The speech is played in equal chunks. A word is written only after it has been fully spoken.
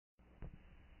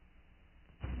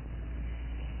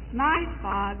My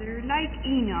father, like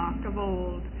Enoch of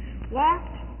old,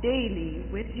 walked daily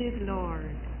with his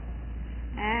Lord.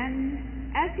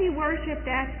 And as he worshipped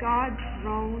at God's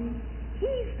throne,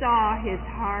 he saw his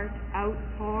heart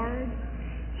outpoured.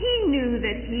 He knew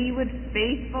that he would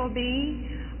faithful be.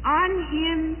 On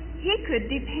him he could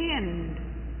depend.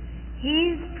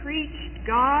 He's preached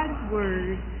God's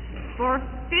word for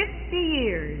 50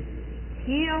 years.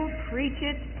 He'll preach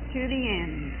it to the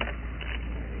end.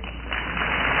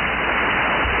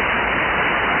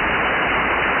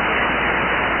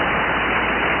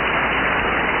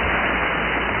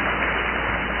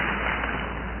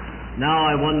 Now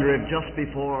I wonder if just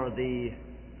before the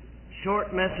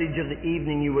short message of the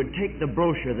evening you would take the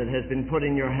brochure that has been put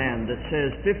in your hand that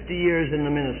says 50 years in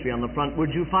the ministry on the front. Would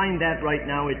you find that right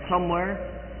now? It's somewhere.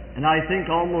 And I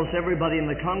think almost everybody in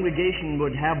the congregation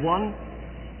would have one.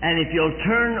 And if you'll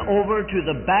turn over to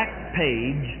the back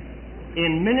page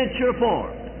in miniature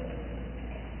form,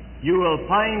 you will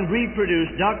find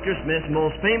reproduced Dr. Smith's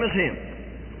most famous hymn.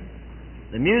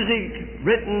 The music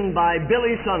written by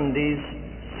Billy Sunday's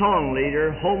song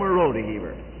leader, Homer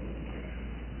Rodeheaver,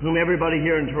 whom everybody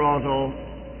here in Toronto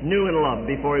knew and loved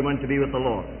before he went to be with the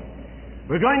Lord.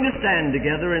 We're going to stand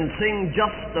together and sing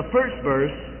just the first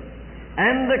verse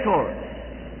and the chorus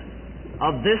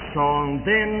of this song,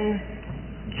 Then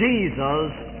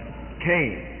Jesus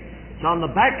Came. It's on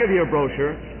the back of your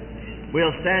brochure.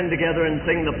 We'll stand together and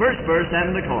sing the first verse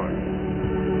and the chorus.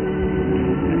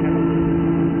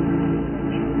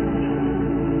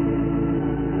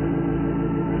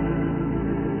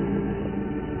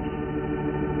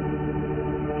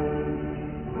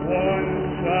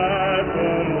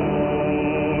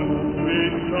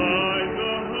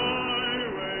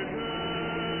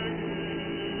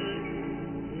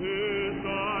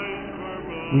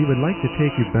 We would like to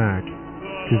take you back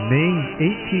to May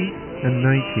 18th and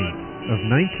 19th of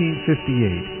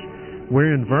 1958,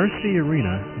 where in Varsity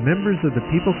Arena, members of the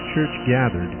People's Church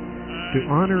gathered to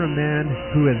honor a man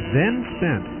who had then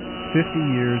spent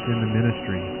 50 years in the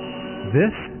ministry.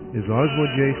 This is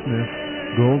Oswald J. Smith's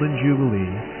Golden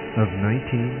Jubilee of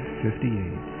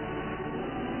 1958.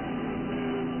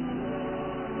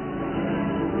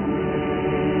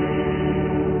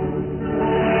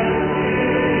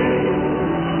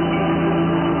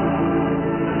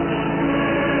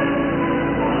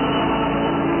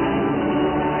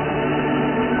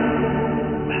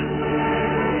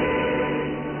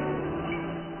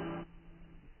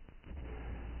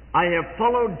 I have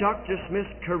followed Dr.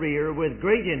 Smith's career with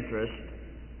great interest,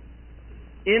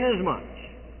 inasmuch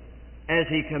as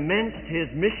he commenced his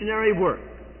missionary work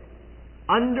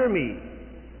under me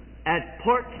at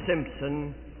Port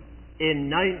Simpson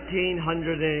in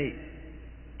 1908.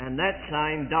 And that's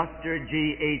signed Dr.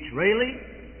 G.H. Rayleigh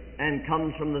and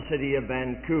comes from the city of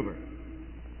Vancouver.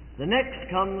 The next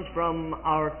comes from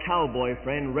our cowboy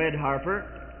friend, Red Harper,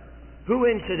 who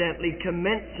incidentally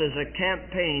commences a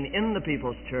campaign in the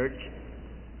People's Church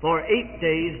for 8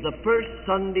 days the first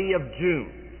Sunday of June.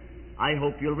 I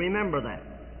hope you'll remember that.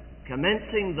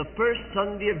 Commencing the first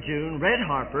Sunday of June, Red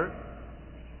Harper,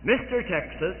 Mr.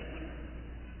 Texas,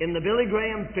 in the Billy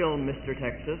Graham film Mr.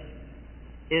 Texas,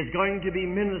 is going to be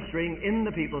ministering in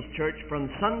the People's Church from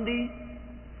Sunday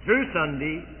through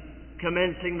Sunday,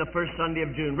 commencing the first Sunday of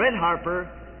June. Red Harper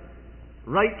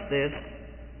writes this: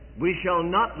 "We shall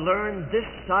not learn this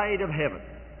side of heaven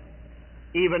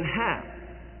even half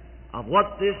of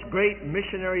what this great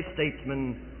missionary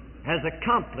statesman has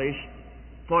accomplished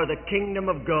for the kingdom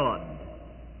of God."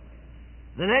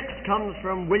 The next comes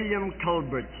from William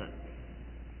Culbertson,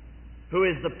 who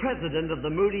is the president of the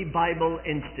Moody Bible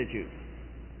Institute.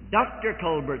 Dr.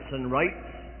 Culbertson writes,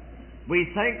 "We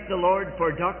thank the Lord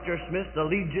for Dr. Smith's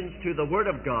allegiance to the Word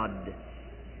of God,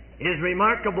 his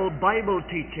remarkable Bible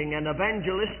teaching and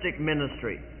evangelistic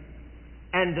ministry,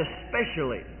 and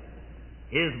especially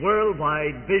his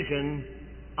worldwide vision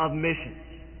of missions."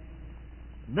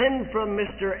 Then from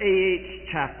Mr. A.H.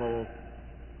 Chappell,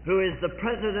 who is the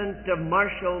president of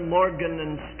Marshall, Morgan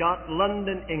and Scott,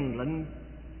 London, England,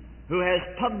 who has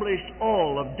published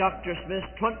all of Dr. Smith's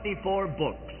 24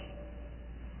 books,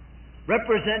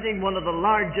 representing one of the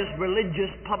largest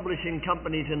religious publishing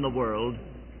companies in the world.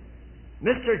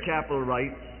 Mr. Chappell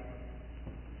writes,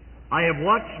 "I have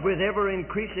watched with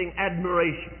ever-increasing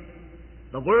admiration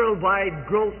the worldwide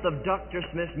growth of Dr.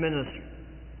 Smith's ministry.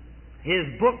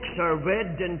 His books are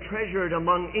read and treasured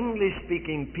among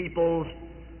English-speaking peoples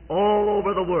all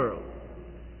over the world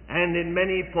and in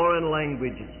many foreign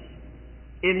languages.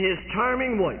 In his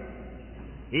charming wife,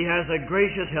 he has a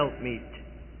gracious helpmeet,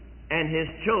 and his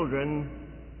children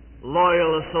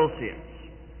loyal associates."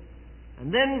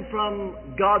 And then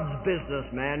from God's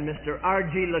businessman, Mr.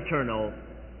 R.G. Letourneau,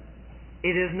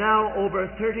 it is now over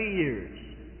 30 years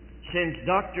since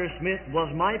Dr. Smith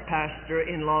was my pastor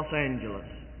in Los Angeles.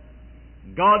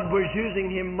 God was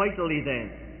using him mightily then,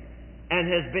 and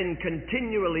has been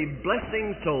continually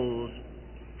blessing souls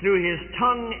through his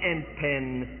tongue and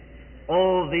pen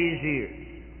all these years.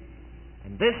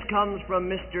 And this comes from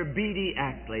Mr. B.D.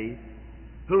 Ackley,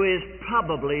 who is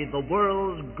probably the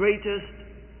world's greatest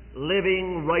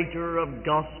living writer of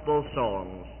gospel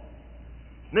songs.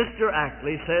 Mr.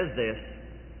 Ackley says this: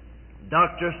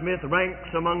 Dr. Smith ranks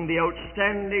among the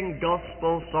outstanding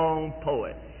gospel song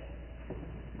poets.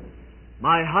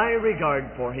 My high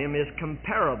regard for him is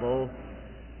comparable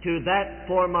to that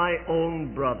for my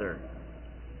own brother.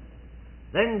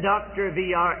 Then Dr.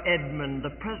 V.R. Edmond, the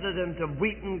president of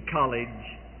Wheaton College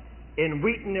in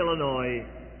Wheaton, Illinois,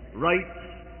 writes,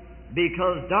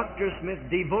 because Dr. Smith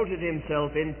devoted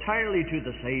himself entirely to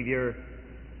the Savior,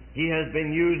 he has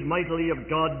been used mightily of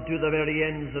God to the very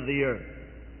ends of the earth.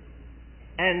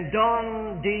 And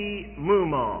Don D.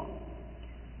 Mumaw,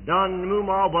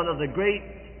 one of the great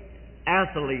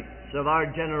athletes of our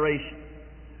generation,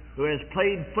 who has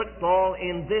played football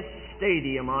in this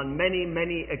stadium on many,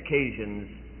 many occasions,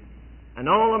 an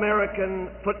all-American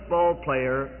football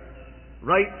player,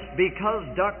 writes, because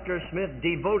Dr. Smith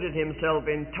devoted himself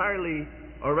entirely,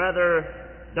 or rather,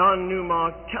 Don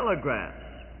Mumaw telegraphs,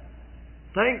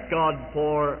 thank God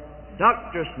for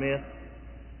Dr. Smith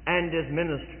and his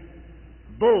ministry.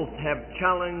 Both have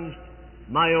challenged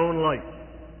my own life.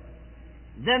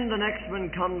 Then the next one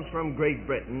comes from Great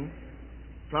Britain,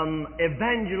 from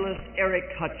evangelist Eric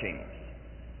Hutchings,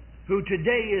 who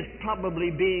today is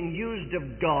probably being used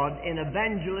of God in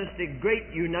great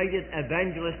united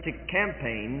evangelistic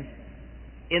campaigns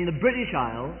in the British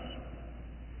Isles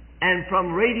and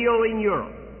from radio in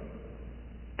Europe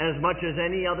as much as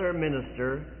any other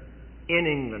minister in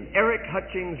England. Eric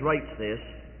Hutchings writes this: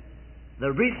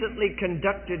 the recently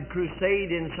conducted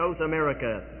crusade in South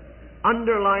America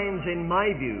underlines, in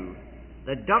my view,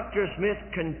 that Dr. Smith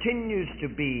continues to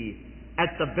be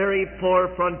at the very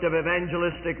forefront of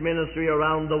evangelistic ministry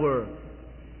around the world.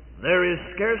 There is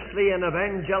scarcely an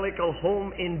evangelical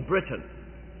home in Britain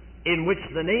in which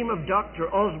the name of Dr.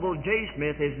 Oswald J.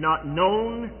 Smith is not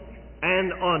known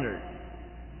and honored.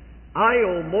 I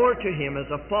owe more to him as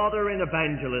a father in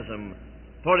evangelism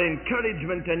for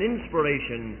encouragement and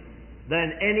inspiration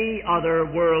than any other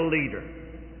world leader.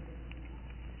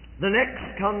 The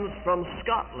next comes from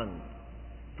Scotland,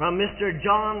 from Mr.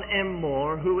 John M.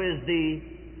 Moore, who is the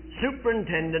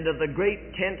superintendent of the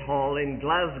Great Tent Hall in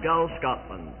Glasgow,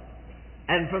 Scotland.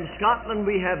 And from Scotland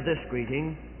we have this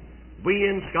greeting: we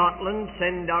in Scotland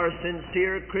send our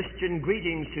sincere Christian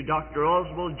greetings to Dr.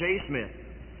 Oswald J. Smith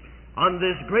on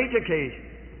this great occasion,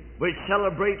 which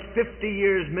celebrates 50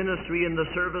 years ministry in the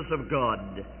service of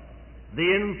God. The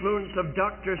influence of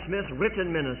Dr. Smith's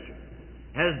written ministry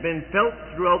has been felt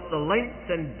throughout the length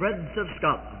and breadth of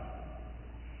Scotland.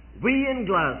 We in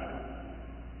Glasgow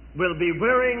will be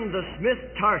wearing the Smith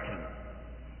tartan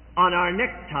on our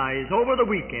neckties over the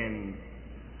weekend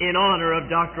in honor of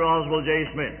Dr. Oswald J.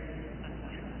 Smith.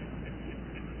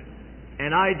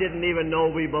 And I didn't even know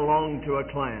we belonged to a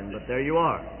clan, but there you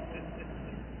are.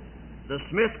 The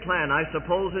Smith clan, I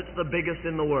suppose it's the biggest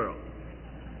in the world.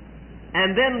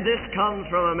 And then this comes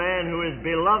from a man who is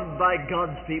beloved by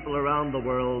God's people around the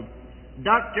world,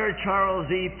 Dr. Charles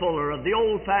E. Fuller of the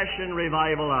Old-Fashioned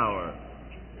Revival Hour.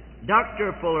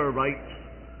 Dr. Fuller writes,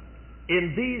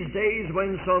 in these days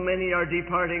when so many are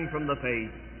departing from the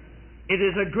faith, it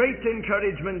is a great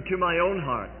encouragement to my own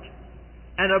heart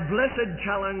and a blessed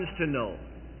challenge to know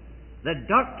that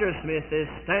Dr. Smith is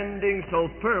standing so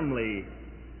firmly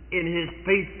in his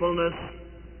faithfulness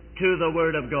to the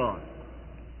Word of God.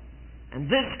 And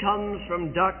this comes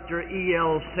from Dr.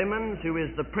 E.L. Simmons, who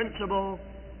is the principal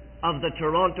of the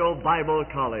Toronto Bible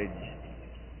College.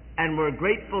 And we're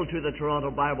grateful to the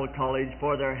Toronto Bible College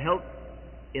for their help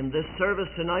in this service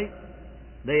tonight.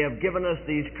 They have given us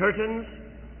these curtains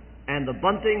and the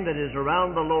bunting that is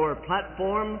around the lower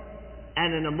platform.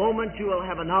 And in a moment you will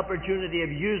have an opportunity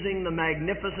of using the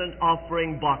magnificent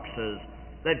offering boxes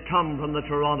that come from the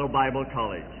Toronto Bible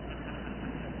College.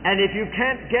 And if you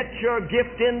can't get your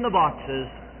gift in the boxes,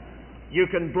 you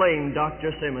can blame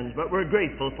Dr. Simmons. But we're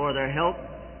grateful for their help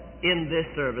in this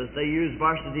service. They use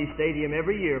Varsity Stadium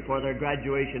every year for their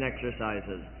graduation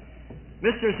exercises.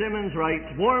 Mr. Simmons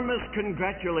writes, warmest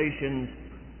congratulations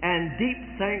and deep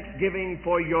thanksgiving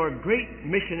for your great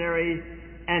missionary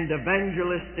and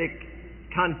evangelistic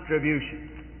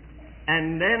contribution.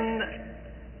 And then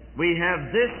we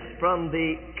have this from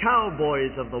the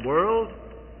cowboys of the world,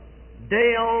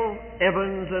 Dale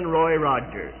Evans and Roy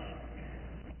Rogers.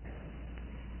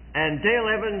 And Dale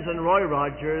Evans and Roy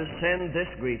Rogers send this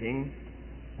greeting.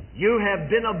 You have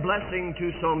been a blessing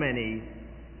to so many,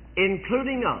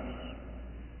 including us,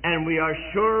 and we are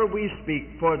sure we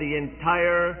speak for the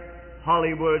entire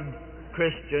Hollywood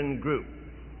Christian group.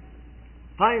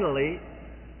 Finally,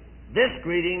 this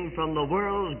greeting from the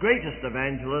world's greatest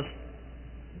evangelist,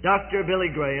 Dr. Billy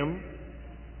Graham.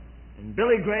 And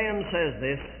Billy Graham says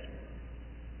this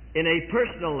in a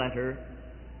personal letter: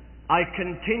 I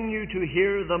continue to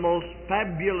hear the most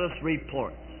fabulous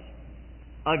reports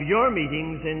of your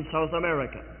meetings in South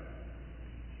America.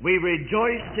 We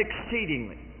rejoice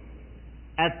exceedingly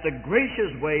at the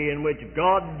gracious way in which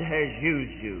God has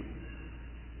used you.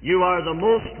 You are the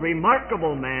most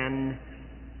remarkable man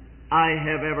I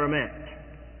have ever met.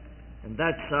 And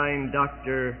that's signed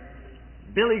Dr.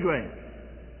 Billy Graham.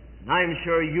 And I'm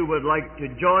sure you would like to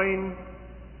join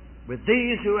with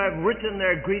these who have written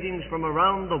their greetings from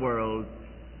around the world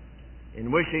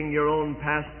in wishing your own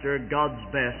pastor God's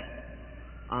best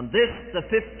on this, the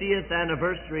 50th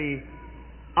anniversary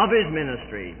of his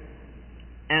ministry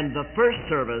and the first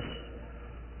service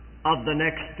of the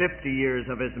next 50 years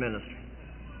of his ministry.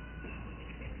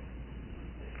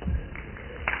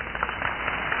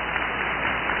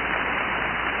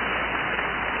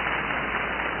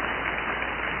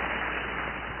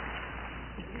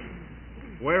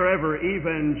 Wherever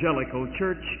evangelical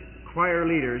church choir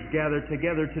leaders gather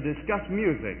together to discuss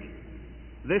music,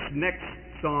 this next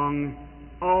song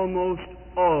almost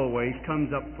always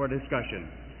comes up for discussion.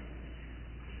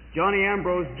 Johnny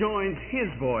Ambrose joins his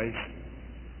voice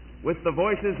with the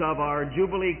voices of our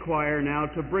Jubilee choir now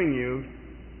to bring you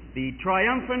the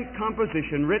triumphant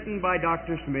composition written by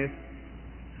Dr. Smith,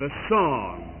 The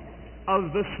Song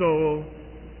of the Soul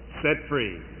Set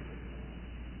Free.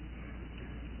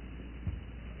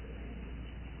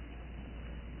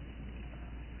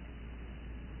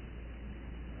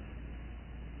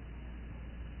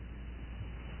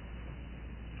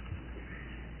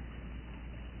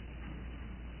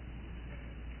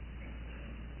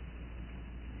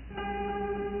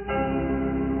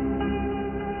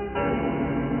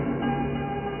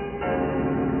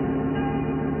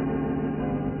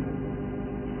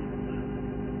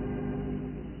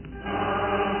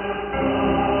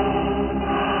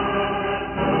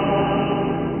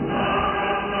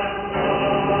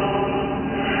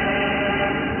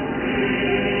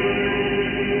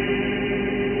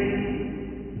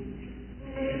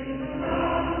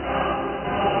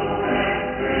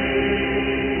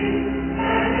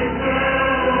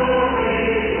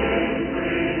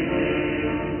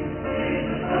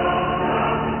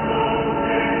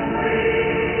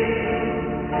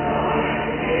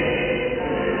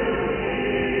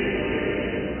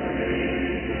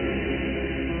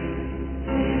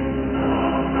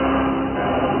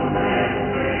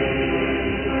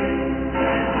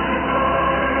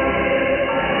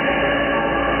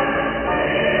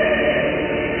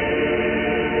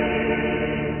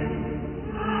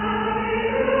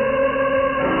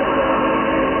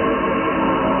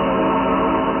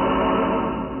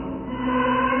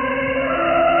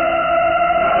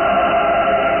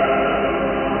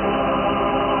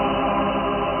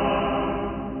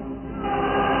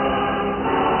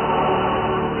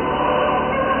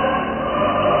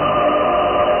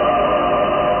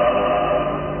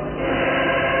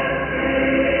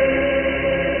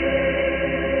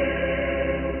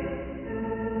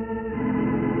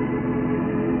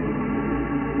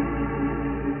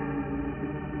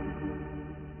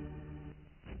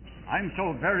 I'm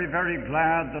so very, very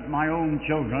glad that my own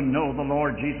children know the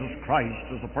Lord Jesus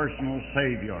Christ as a personal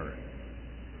Savior.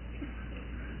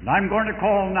 And I'm going to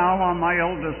call now on my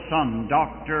eldest son,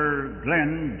 Dr.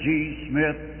 Glenn G.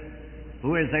 Smith,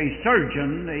 who is a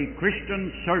surgeon, a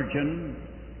Christian surgeon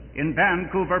in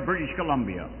Vancouver, British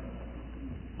Columbia.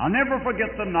 I'll never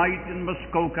forget the night in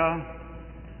Muskoka,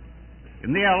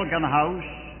 in the Elgin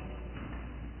House,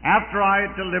 after I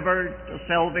had delivered a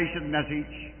salvation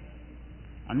message.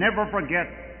 I'll never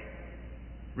forget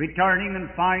returning and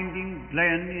finding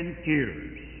Glenn in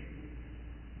tears.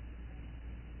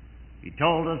 He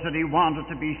told us that he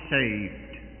wanted to be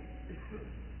saved.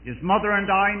 His mother and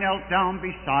I knelt down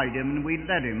beside him and we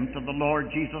led him to the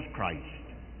Lord Jesus Christ.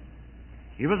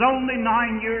 He was only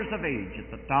 9 years of age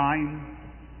at the time.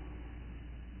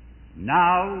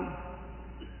 Now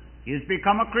he has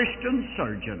become a Christian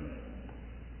surgeon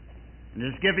and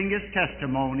is giving his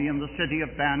testimony in the city of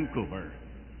Vancouver.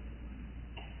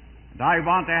 And I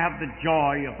want to have the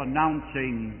joy of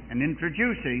announcing and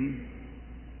introducing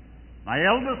my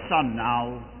eldest son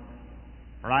now,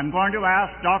 For I'm going to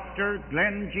ask Dr.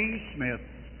 Glenn G. Smith,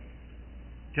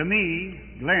 to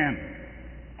me, Glenn,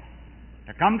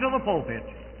 to come to the pulpit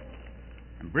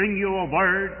and bring you a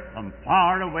word from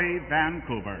far away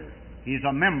Vancouver. He's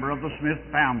a member of the Smith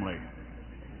family.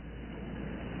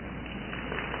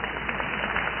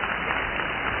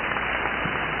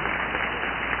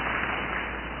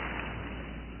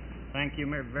 Thank you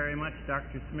very much,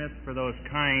 Dr. Smith, for those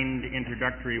kind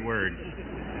introductory words.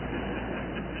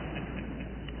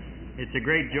 It's a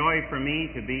great joy for me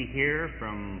to be here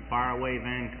from faraway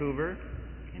Vancouver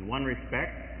in one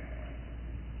respect,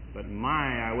 but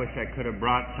I wish I could have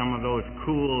brought some of those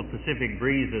cool Pacific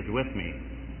breezes with me.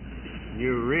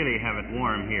 You really have it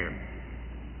warm here.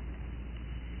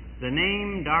 The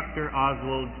name Dr.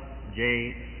 Oswald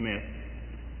J. Smith,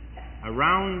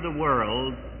 around the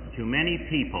world to many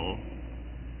people,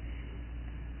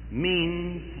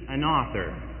 means an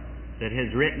author that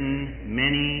has written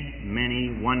many,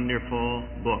 many wonderful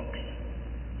books.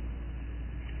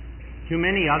 To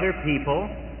many other people,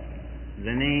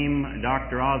 the name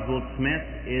Dr. Oswald Smith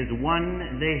is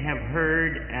one they have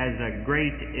heard as a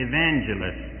great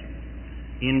evangelist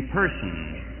in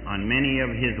person on many of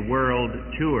his world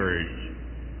tours.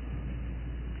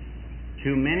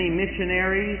 To many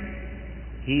missionaries,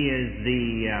 he is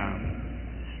the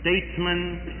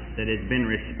statesman that has been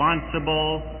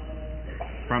responsible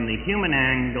from the human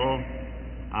angle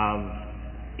of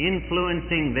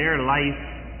influencing their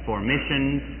life for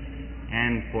missions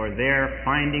and for their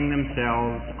finding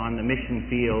themselves on the mission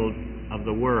field of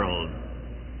the world.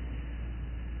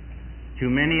 To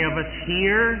many of us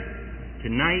here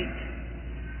tonight,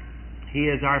 he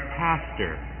is our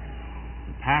pastor,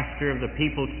 the pastor of the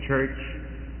People's Church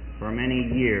for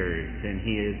many years, and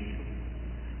he is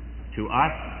to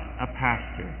us a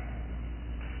pastor.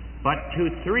 But to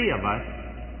three of us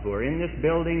who are in this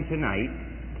building tonight,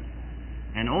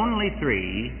 and only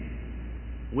three,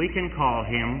 we can call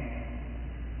him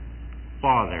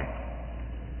Father.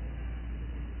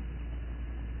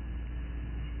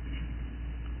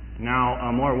 Now,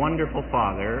 a more wonderful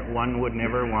father one would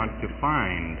never want to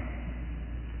find.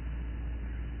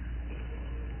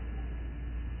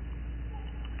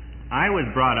 I was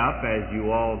brought up, as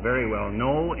you all very well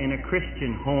know, in a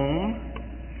Christian home.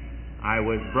 I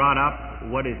was brought up,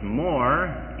 what is more,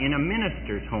 in a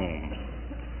minister's home.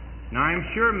 Now, I'm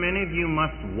sure many of you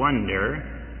must wonder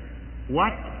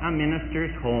what a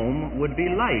minister's home would be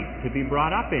like to be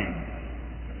brought up in,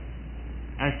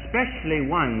 especially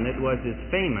one that was as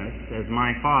famous as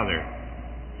my father.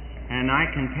 And I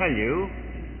can tell you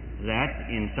that,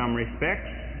 in some respects,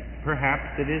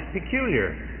 perhaps it is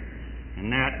peculiar.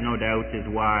 And that, no doubt, is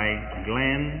why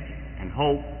Glenn and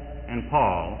Hope and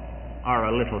Paul are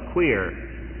a little queer.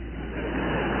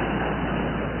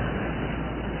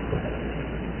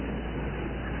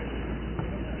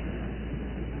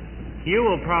 You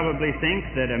will probably think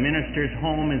that a minister's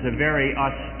home is a very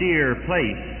austere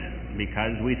place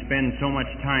because we spend so much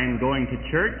time going to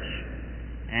church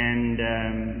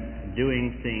and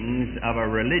doing things of a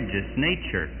religious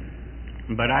nature.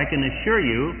 But I can assure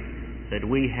you that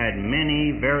we had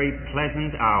many very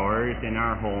pleasant hours in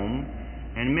our home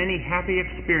and many happy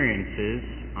experiences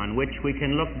on which we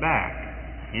can look back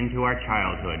into our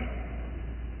childhood.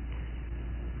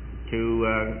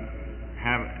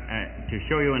 To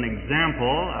show you an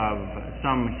example of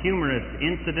some humorous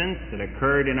incidents that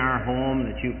occurred in our home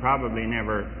that you probably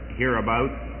never hear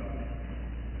about.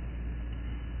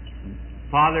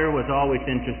 Father was always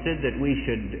interested that we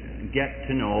should get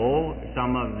to know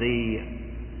some of the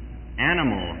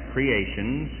animal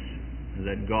creations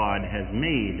that God has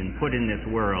made and put in this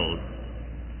world.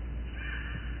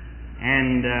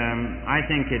 And I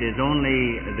think it is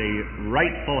only the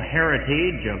rightful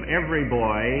heritage of every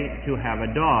boy to have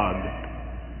a dog.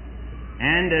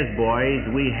 And as boys,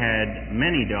 we had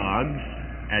many dogs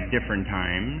at different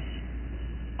times,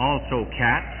 also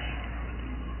cats.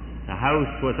 The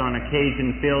house was on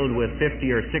occasion filled with 50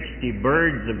 or 60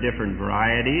 birds of different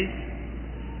varieties.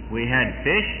 We had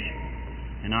fish,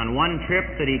 and on one trip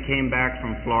that he came back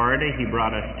from Florida, he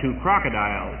brought us 2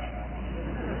 crocodiles.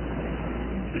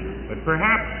 But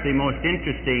perhaps the most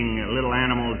interesting little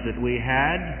animals that we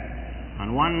had,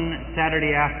 on one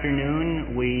Saturday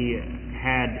afternoon, we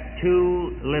had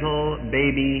 2 little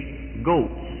baby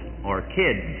goats, or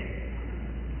kids.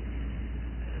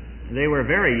 They were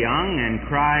very young and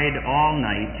cried all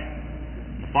night.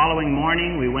 The following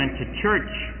morning, we went to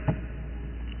church.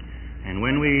 And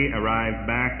when we arrived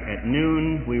back at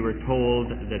noon, we were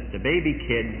told that the baby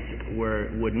kids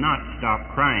would not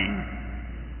stop crying.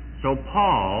 So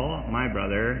Paul, my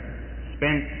brother,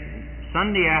 spent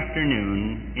Sunday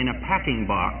afternoon in a packing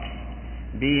box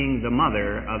being the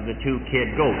mother of the two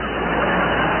kid goats.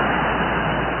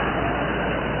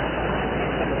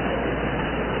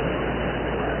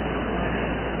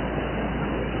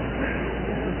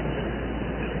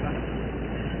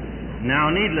 Now,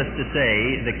 needless to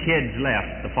say, the kids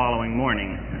left the following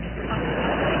morning.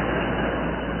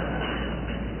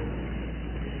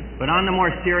 But on the more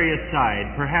serious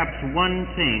side, perhaps one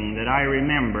thing that I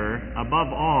remember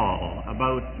above all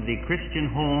about the Christian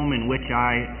home in which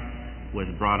I was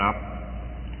brought up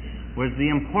was the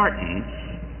importance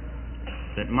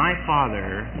that my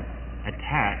father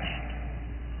attached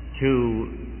to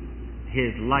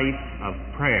his life of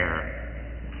prayer.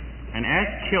 And as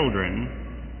children,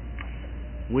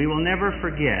 we will never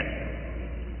forget,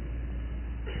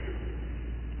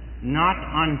 not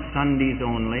on Sundays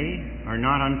only, or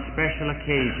not on special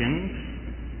occasions,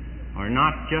 or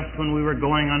not just when we were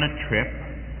going on a trip,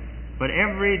 but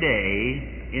every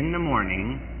day in the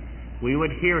morning we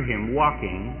would hear him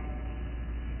walking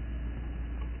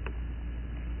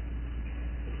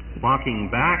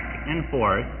back and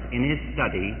forth in his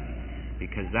study,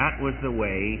 because that was the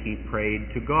way he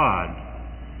prayed to God.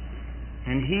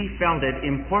 And he felt it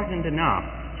important enough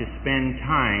to spend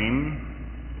time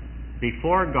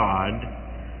before God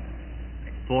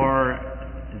for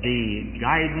the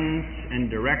guidance and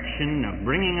direction of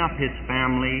bringing up his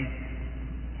family,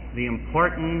 the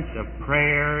importance of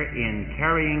prayer in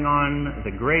carrying on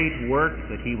the great work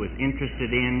that he was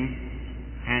interested in,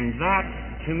 and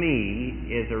that, to me,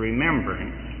 is a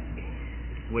remembrance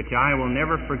which I will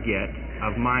never forget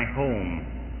of my home.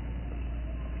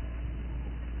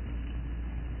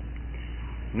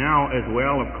 Now, as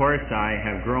well, of course, I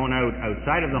have grown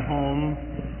outside of the home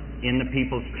in the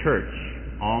people's church.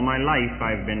 All my life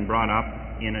I've been brought up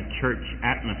in a church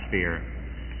atmosphere.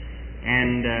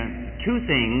 And two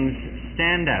things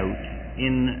stand out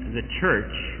in the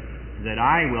church that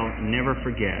I will never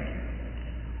forget.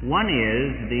 One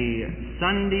is the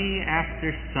Sunday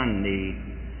after Sunday,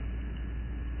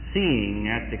 seeing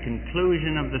at the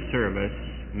conclusion of the service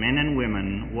men and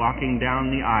women walking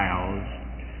down the aisles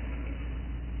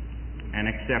and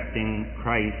accepting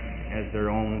Christ as their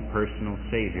own personal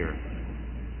Savior.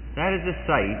 That is a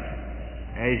sight,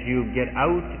 as you get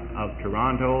out of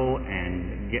Toronto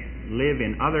and live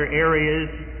in other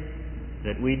areas,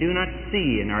 that we do not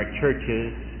see in our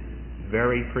churches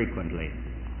very frequently.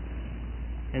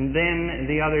 And then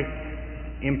the other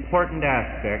important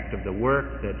aspect of the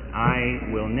work that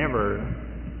will never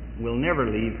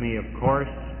leave me, of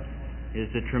course, is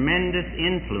the tremendous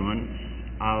influence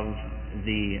of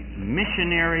the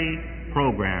missionary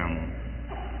program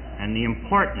and the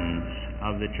importance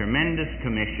of the tremendous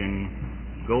commission,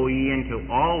 go ye into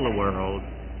all the world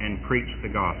and preach the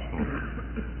gospel.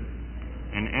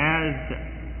 And as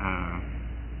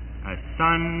a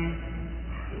son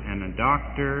and a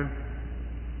doctor,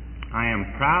 I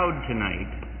am proud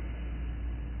tonight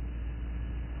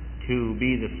to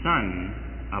be the son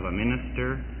of a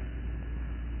minister.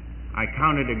 I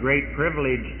count it a great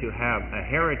privilege to have a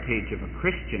heritage of a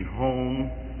Christian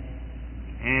home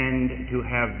and to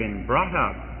have been brought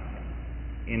up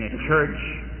in a church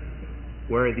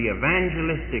where the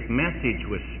evangelistic message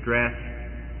was stressed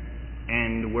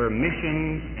and where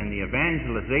missions and the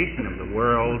evangelization of the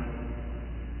world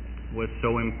was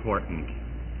so important.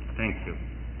 Thank you.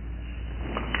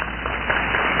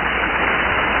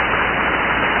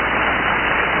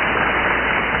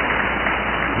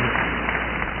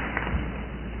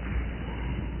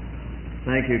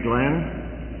 Thank you, Glenn.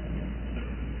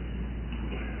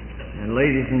 And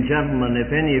ladies and gentlemen,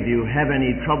 if any of you have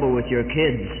any trouble with your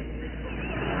kids,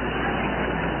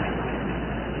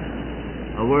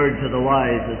 a word to the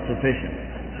wise is sufficient.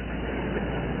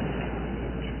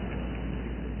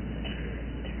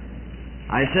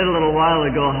 I said a little while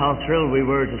ago how thrilled we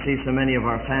were to see so many of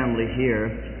our family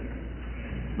here,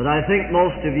 but I think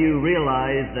most of you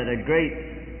realize that a great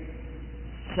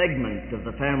segment of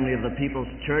the family of the People's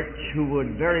Church who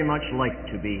would very much like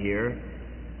to be here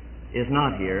is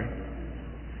not here.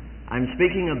 I'm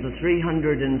speaking of the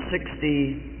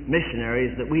 360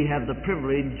 missionaries that we have the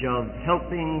privilege of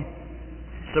helping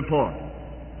support,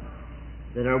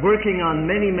 that are working on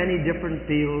many, many different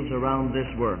fields around this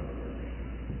world.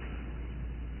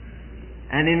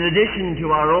 And in addition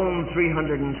to our own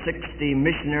 360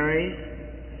 missionaries,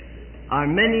 are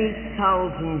many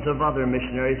thousands of other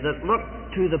missionaries that look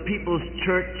to the People's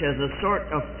Church as a sort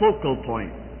of focal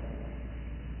point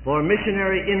for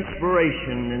missionary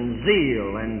inspiration and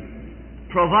zeal and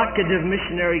provocative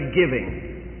missionary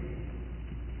giving.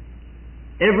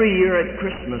 Every year at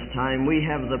Christmas time, we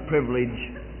have the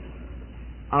privilege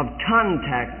of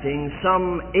contacting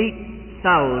some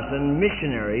 8,000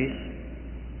 missionaries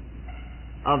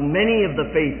of many of the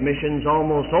faith missions,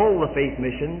 almost all the faith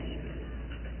missions,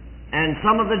 and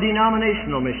some of the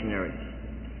denominational missionaries,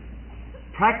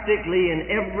 practically in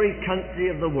every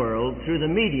country of the world through the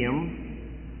medium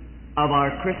of our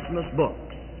Christmas books.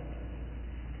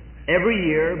 Every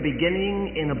year,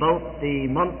 beginning in about the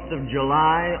month of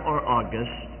July or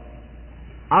August,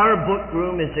 our book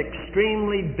room is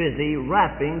extremely busy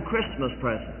wrapping Christmas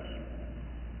presents.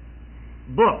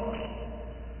 Books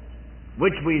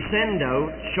which we send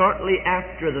out shortly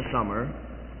after the summer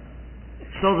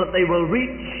so that they will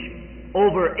reach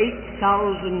over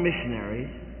 8,000 missionaries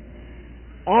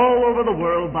all over the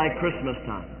world by Christmas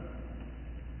time.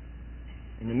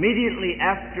 And immediately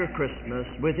after Christmas,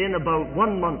 within about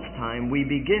 1 month's time, we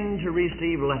begin to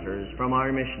receive letters from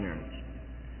our missionaries.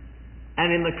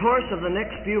 And in the course of the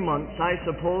next few months, I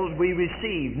suppose we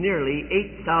receive nearly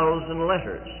 8,000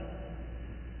 letters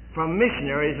from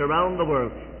missionaries around the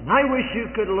world. And I wish you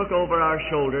could look over our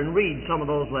shoulder and read some of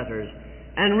those letters,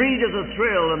 and read of the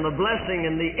thrill and the blessing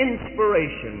and the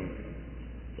inspiration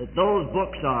that those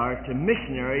books are to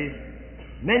missionaries,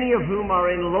 many of whom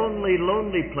are in lonely,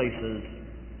 lonely places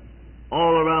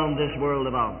all around this world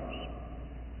of ours.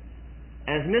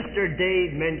 As Mr.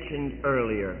 Dade mentioned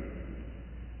earlier,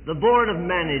 the Board of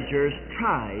Managers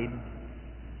tried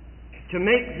to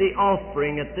make the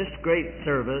offering at this great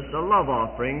service a love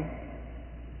offering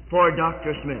for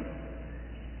Dr. Smith.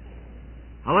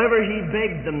 However, he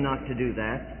begged them not to do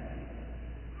that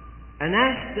and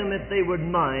asked them if they would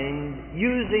mind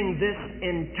using this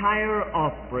entire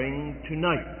offering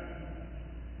tonight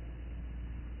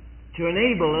to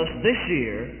enable us this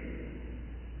year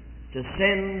to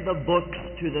send the books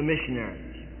to the missionaries.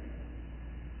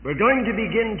 We're going to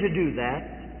begin to do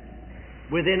that.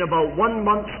 Within about 1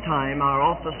 month's time, our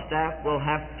office staff will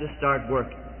have to start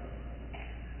working.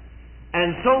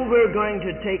 And so we're going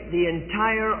to take the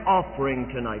entire offering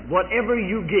tonight, whatever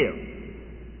you give,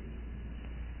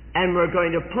 and we're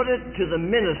going to put it to the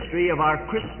ministry of our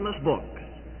Christmas books.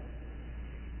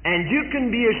 And you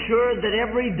can be assured that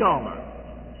every dollar,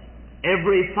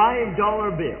 every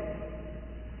 $5 bill,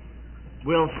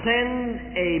 will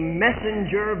send a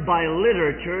messenger by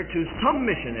literature to some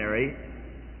missionary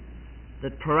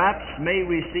that perhaps may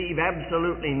receive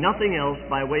absolutely nothing else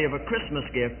by way of a Christmas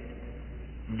gift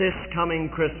this coming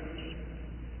Christmas.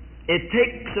 It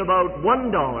takes about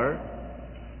 $1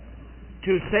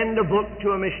 to send a book to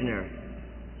a missionary.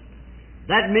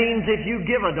 That means if you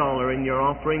give $1 in your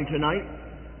offering tonight,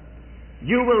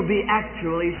 you will be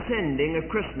actually sending a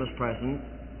Christmas present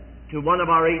to one of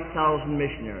our 8,000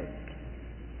 missionaries.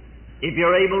 If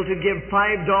you're able to give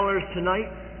 $5 tonight,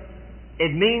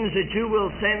 it means that you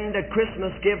will send a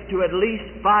Christmas gift to at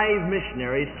least 5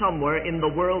 missionaries somewhere in the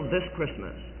world this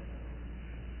Christmas.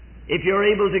 If you're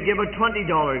able to give a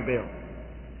 $20 bill,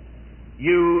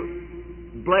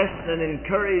 you bless and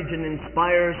encourage and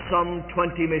inspire some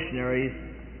 20 missionaries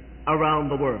around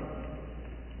the world.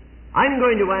 I'm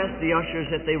going to ask the ushers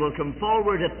that they will come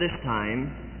forward at this time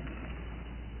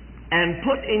and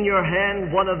put in your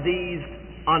hand one of these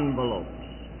envelopes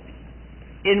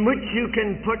in which you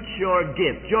can put your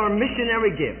gift, your missionary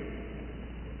gift,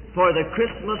 for the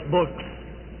Christmas books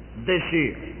this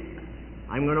year.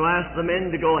 I'm going to ask the men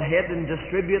to go ahead and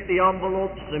distribute the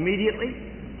envelopes immediately.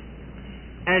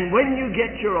 And when you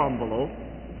get your envelope,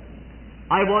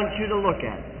 I want you to look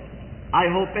at it.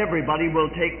 I hope everybody will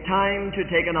take time to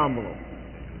take an envelope.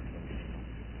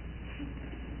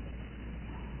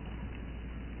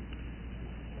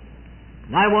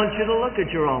 And I want you to look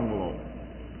at your envelope.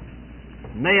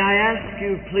 May I ask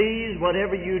you, please,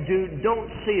 whatever you do, don't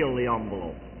seal the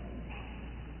envelope.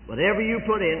 Whatever you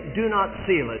put in, do not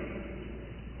seal it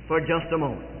for just a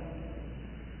moment.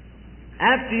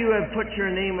 After you have put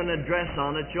your name and address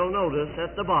on it, you'll notice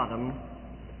at the bottom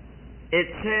it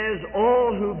says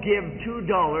all who give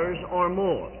 $2 or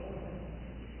more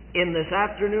in this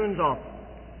afternoon's offering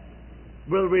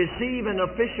will receive an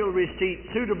official receipt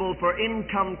suitable for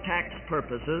income tax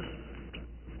purposes,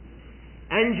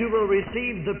 and you will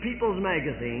receive the People's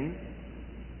Magazine,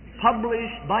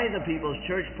 published by the People's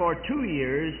Church for 2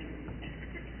 years,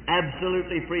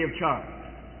 absolutely free of charge.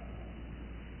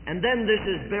 And then this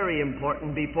is very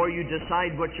important before you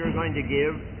decide what you're going to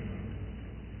give.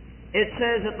 It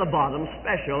says at the bottom,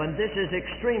 special, and this is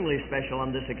extremely special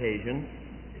on this occasion,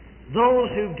 those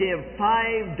who give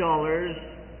 $5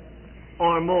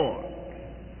 or more,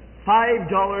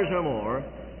 $5 or more,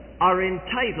 are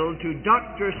entitled to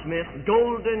Dr. Smith's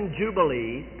Golden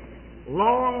Jubilee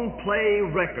long play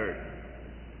record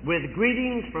with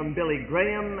greetings from Billy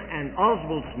Graham and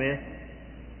Oswald Smith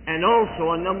and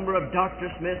also a number of Dr.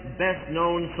 Smith's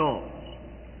best-known songs.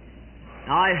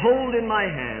 Now, I hold in my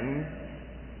hand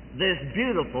this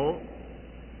beautiful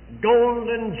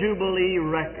Golden Jubilee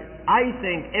record. I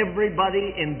think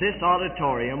everybody in this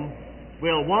auditorium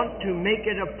will want to make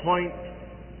it a point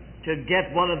to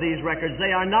get one of these records.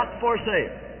 They are not for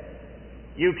sale.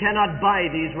 You cannot buy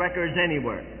these records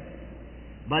anywhere.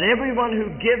 But everyone who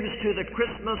gives to the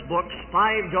Christmas books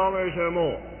 $5 or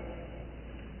more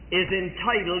is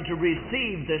entitled to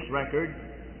receive this record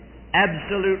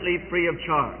absolutely free of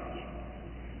charge.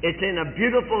 It's in a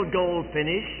beautiful gold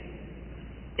finish.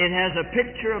 It has a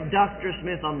picture of Dr.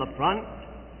 Smith on the front,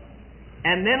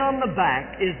 and then on the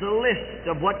back is the list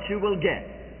of what you will get.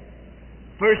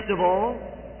 First of all,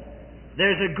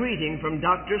 there's a greeting from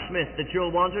Dr. Smith that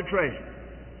you'll want to treasure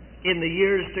in the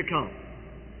years to come.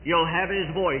 You'll have his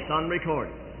voice on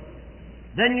recording.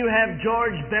 Then you have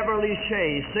George Beverly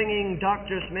Shea singing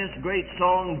Dr. Smith's great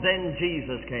song, Then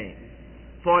Jesus Came,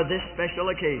 for this special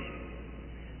occasion.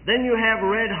 Then you have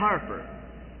Red Harper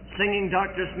singing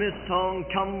Dr. Smith's song,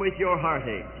 Come With Your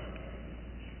Heartaches.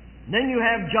 Then you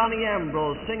have Johnny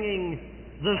Ambrose singing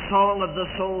the song of the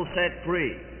soul set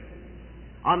free.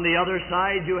 On the other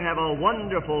side, you have a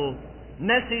wonderful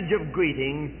message of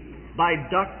greeting by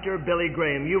Dr. Billy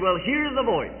Graham. You will hear the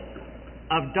voice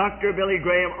of Dr. Billy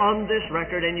Graham on this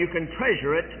record, and you can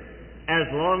treasure it as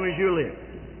long as you live.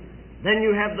 Then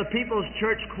you have the People's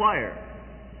Church Choir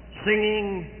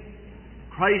singing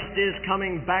Christ is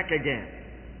Coming Back Again.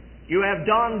 You have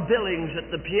Don Billings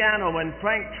at the piano and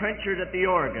Frank Trenchard at the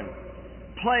organ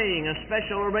playing a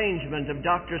special arrangement of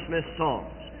Dr. Smith's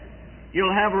songs.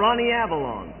 You'll have Ronnie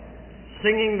Avalon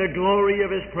singing the glory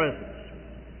of his presence.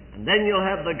 And then you'll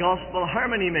have the gospel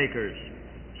harmony makers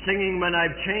singing When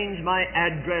I've Changed My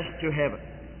Address to Heaven.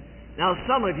 Now,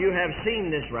 some of you have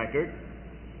seen this record.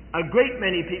 A great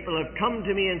many people have come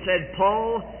to me and said,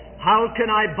 Paul, how can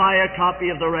I buy a copy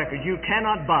of the record? You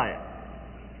cannot buy it.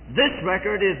 This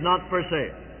record is not for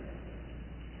sale.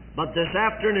 But this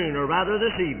afternoon, or rather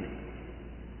this evening,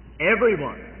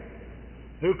 everyone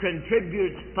who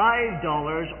contributes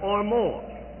 $5 or more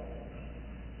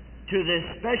to this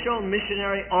special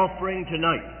missionary offering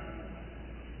tonight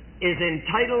is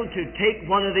entitled to take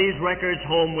one of these records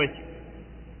home with you.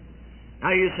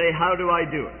 Now you say, how do I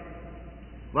do it?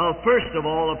 Well, first of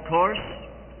all, of course,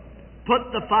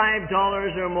 put the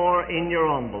 $5 or more in your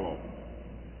envelope.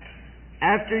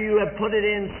 After you have put it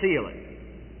in, seal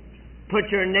it. Put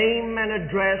your name and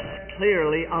address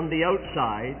clearly on the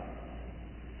outside.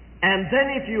 And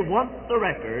then if you want the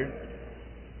record,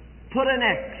 put an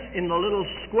X in the little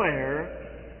square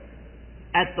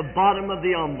at the bottom of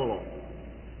the envelope.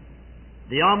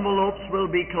 The envelopes will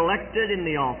be collected in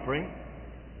the offering,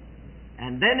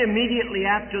 and then immediately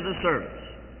after the service,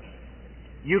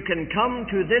 you can come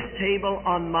to this table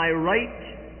on my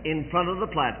right in front of the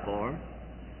platform,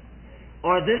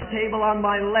 or this table on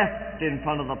my left in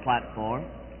front of the platform,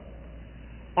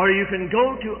 or you can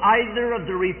go to either of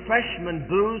the refreshment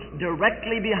booths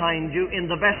directly behind you in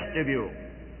the vestibule.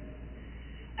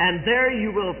 And there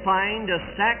you will find a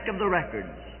stack of the records.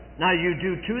 Now you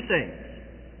do two things.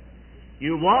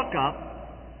 You walk up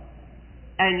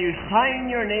and you sign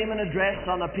your name and address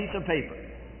on a piece of paper.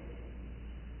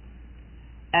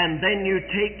 And then you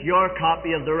take your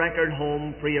copy of the record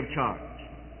home free of charge.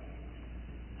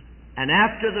 And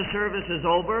after the service is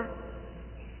over,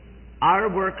 our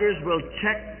workers will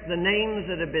check the names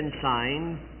that have been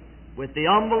signed with the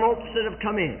envelopes that have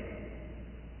come in.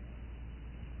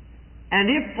 And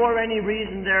if for any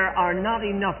reason there are not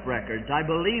enough records, I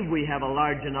believe we have a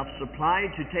large enough supply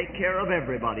to take care of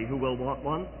everybody who will want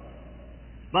one.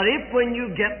 But if when you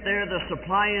get there the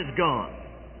supply is gone,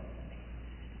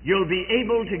 you'll be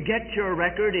able to get your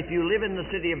record, if you live in the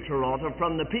city of Toronto,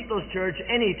 from the People's Church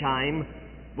anytime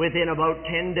within about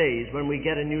 10 days when we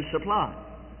get a new supply.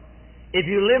 If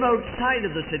you live outside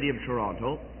of the city of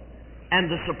Toronto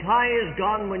and the supply is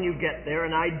gone when you get there,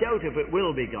 and I doubt if it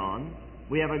will be gone,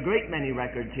 we have a great many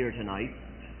records here tonight,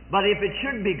 but if it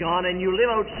should be gone and you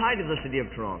live outside of the city of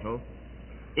Toronto,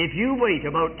 if you wait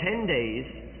about 10 days,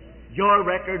 your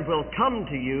record will come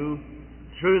to you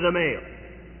through the mail,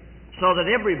 so that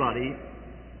everybody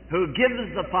who gives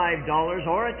the $5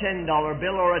 or a $10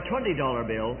 bill or a $20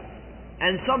 bill,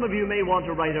 and some of you may want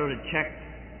to write out a check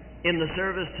in the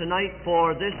service tonight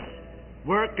for this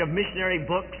work of missionary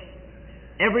books,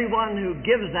 everyone who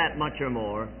gives that much or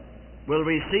more will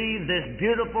receive this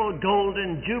beautiful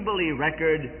golden Jubilee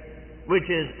record, which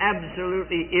is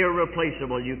absolutely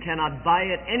irreplaceable. You cannot buy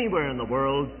it anywhere in the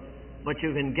world, but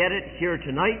you can get it here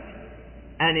tonight,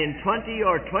 and in 20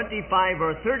 or 25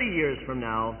 or 30 years from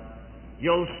now,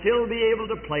 you'll still be able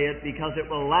to play it because it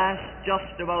will last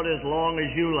just about as long as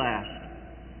you last.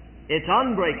 It's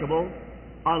unbreakable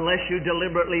unless you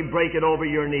deliberately break it over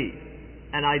your knee.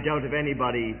 And I doubt if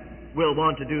anybody will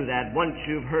want to do that once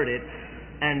you've heard it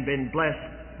and been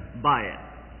blessed by it.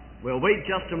 We'll wait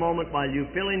just a moment while you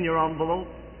fill in your envelope.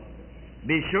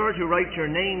 Be sure to write your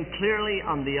name clearly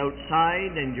on the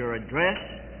outside and your address.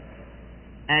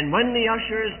 And when the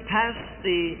ushers pass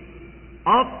the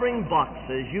offering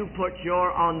boxes, you put your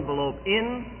envelope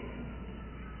in,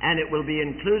 and it will be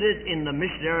included in the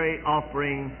missionary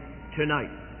offering tonight.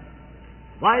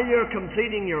 While you're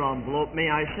completing your envelope, may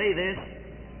I say this?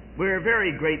 We're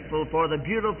very grateful for the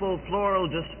beautiful floral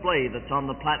display that's on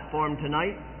the platform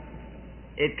tonight.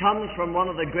 It comes from one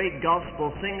of the great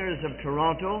gospel singers of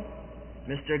Toronto,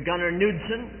 Mr. Gunnar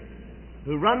Knudsen,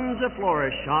 who runs a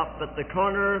florist shop at the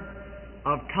corner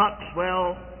of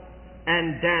Coxwell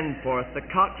and Danforth, the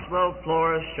Coxwell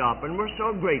Florist Shop. And we're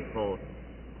so grateful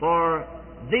for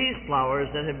these flowers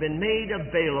that have been made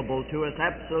available to us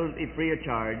absolutely free of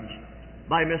charge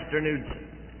by Mr. Knudsen.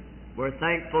 We're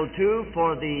thankful, too,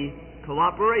 for the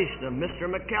cooperation of Mr.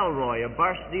 McElroy of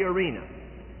Varsity Arena.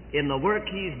 In the work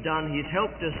he's done, he's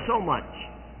helped us so much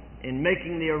in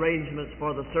making the arrangements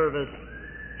for the service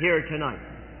here tonight.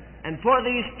 And for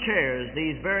these chairs,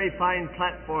 these very fine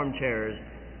platform chairs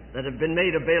that have been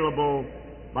made available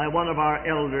by one of our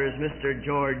elders, Mr.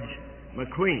 George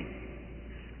McQueen.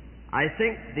 I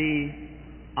think the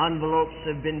envelopes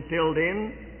have been filled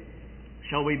in.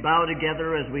 Shall we bow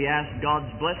together as we ask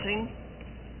God's blessing?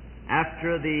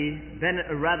 After the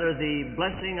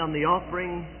blessing on the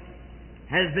offering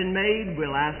has been made,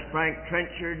 we'll ask Frank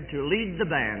Trenchard to lead the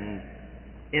band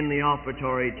in the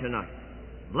offertory tonight.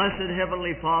 Blessed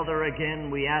Heavenly Father, again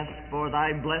we ask for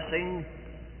Thy blessing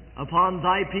upon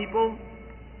Thy people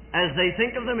as they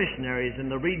think of the missionaries in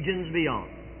the regions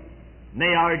beyond.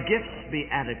 May our gifts be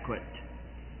adequate.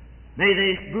 May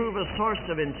they prove a source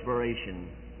of inspiration.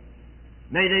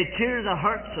 May they cheer the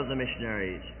hearts of the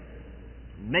missionaries.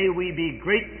 May we be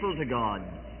grateful to God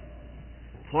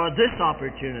for this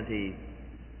opportunity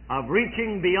of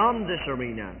reaching beyond this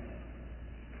arena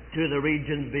to the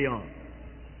regions beyond.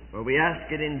 For we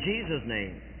ask it in Jesus'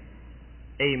 name.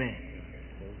 Amen.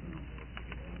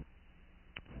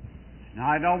 Now,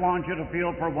 I don't want you to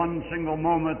feel for one single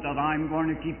moment that I'm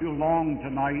going to keep you long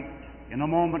tonight. In a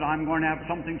moment, I'm going to have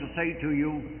something to say to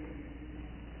you,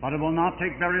 but it will not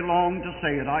take very long to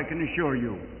say it, I can assure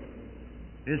you.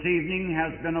 This evening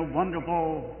has been a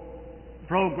wonderful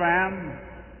program.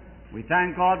 We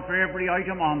thank God for every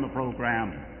item on the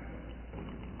program.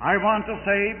 I want to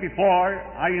say, before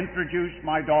I introduce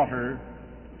my daughter,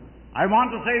 I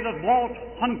want to say that Walt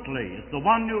Huntley is the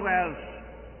one who has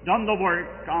done the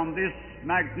work on this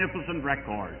magnificent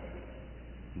record.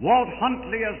 Walt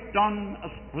Huntley has done a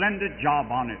splendid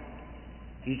job on it.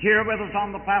 He's here with us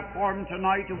on the platform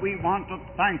tonight, and we want to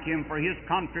thank him for his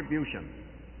contribution.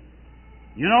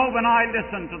 You know, when I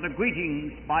listened to the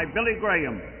greetings by Billy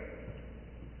Graham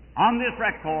on this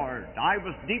record, I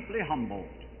was deeply humbled.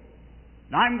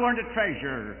 And I'm going to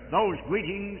treasure those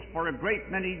greetings for a great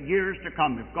many years to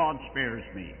come, if God spares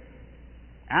me.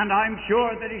 And I'm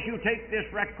sure that as you take this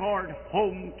record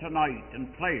home tonight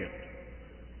and play it,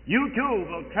 you too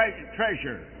will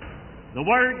treasure the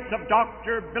words of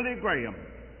Dr. Billy Graham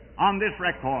on this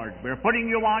record. We're putting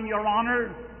you on your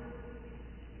honor.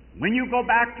 When you go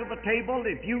back to the table,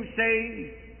 if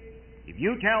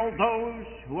you tell those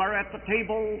who are at the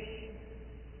tables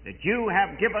that you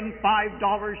have given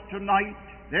 $5 tonight,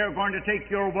 they're going to take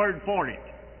your word for it.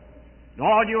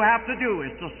 All you have to do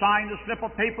is to sign a slip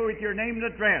of paper with your name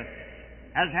and address,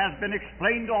 as has been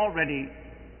explained already,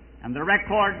 and the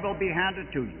record will be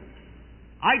handed to you.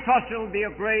 I trust it will be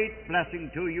a great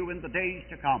blessing to you in the days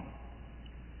to come.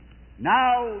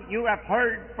 Now you have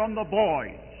heard from the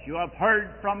boys. You have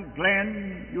heard from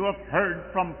Glenn. You have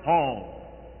heard from Paul.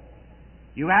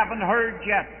 You haven't heard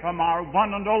yet from our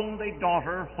one and only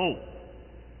daughter, Hope.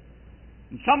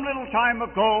 And some little time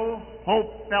ago,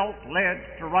 Hope felt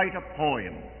led to write a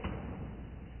poem.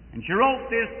 And she wrote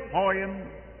this poem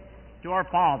to her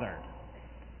father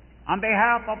on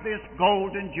behalf of this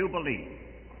Golden Jubilee.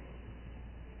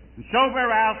 And so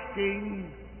we're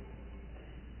asking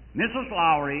Mrs.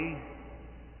 Lowry,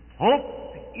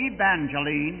 Hope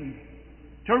Evangeline,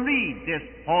 to read this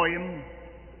poem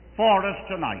for us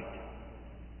tonight.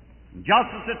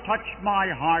 Just as it touched my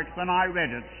heart when I read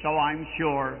it, so I'm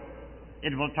sure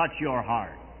it will touch your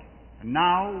heart. And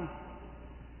now,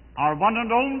 our one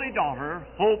and only daughter,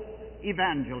 Hope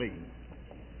Evangeline.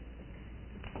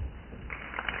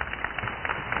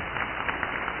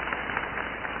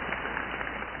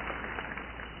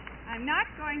 I'm not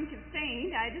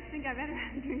I just think I better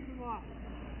have a drink of water.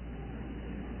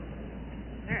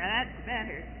 There, that's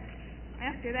better.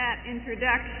 After that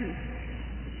introduction.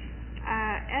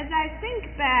 As I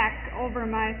think back over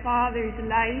my father's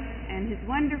life and his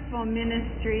wonderful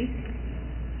ministry,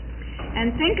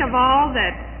 and think of all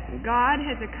that God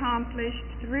has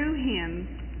accomplished through him,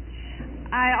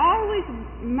 I always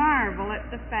marvel at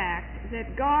the fact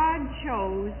that God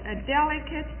chose a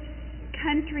delicate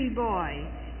country boy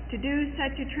to do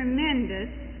such a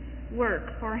tremendous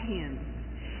work for him.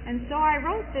 And so I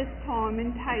wrote this poem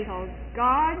entitled,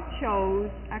 God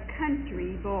Chose a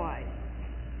Country Boy.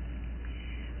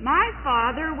 My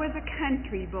father was a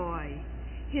country boy,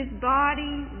 his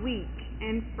body weak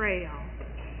and frail.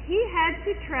 He had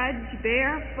to trudge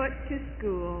barefoot to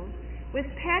school with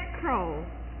pet crow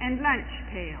and lunch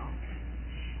pail.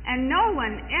 And no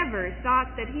one ever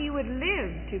thought that he would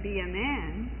live to be a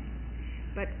man.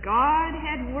 But God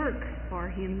had work for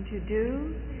him to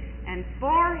do, and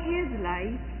for his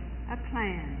life a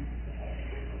plan.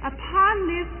 Upon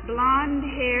this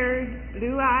blonde-haired,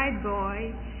 blue-eyed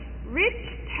boy,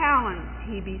 rich talents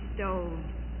he bestowed.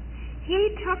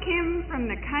 He took him from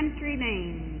the country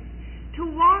lanes to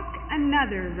walk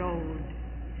another road.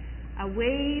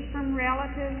 Away from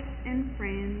relatives and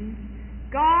friends,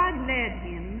 God led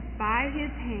him by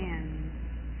his hand.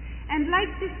 And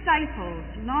like disciples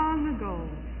long ago,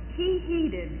 he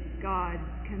heeded God's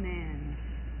command.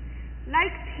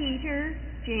 Like Peter,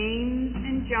 James,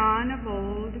 and John of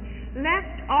old,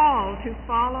 left all to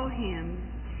follow him,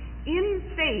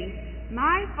 in faith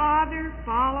my father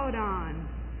followed on,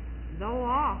 though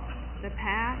oft the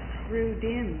path grew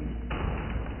dim.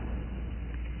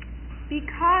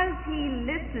 Because he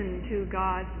listened to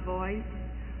God's voice,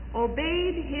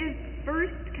 obeyed his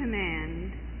first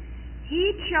command,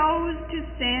 he chose to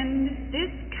send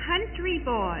this country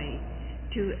boy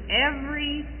to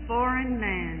every foreign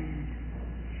land.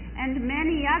 And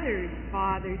many others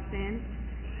Father sent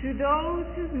to those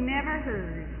who've never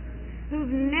heard, who've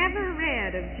never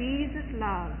read of Jesus'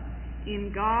 love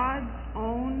in God's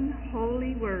own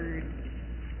holy word.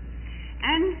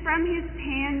 And from his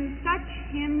pen such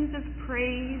hymns of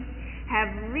praise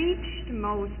have reached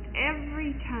most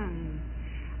every tongue.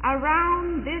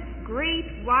 Around this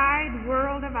great wide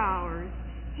world of ours,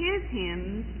 his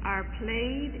hymns are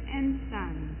played and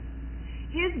sung.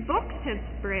 His books have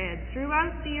spread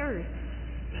throughout the earth.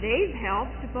 They've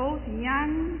helped both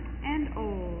young and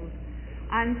old.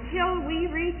 Until we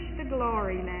reach the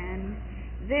glory land,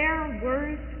 their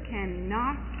worth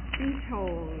cannot be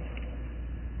told.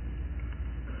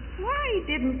 Why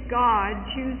didn't God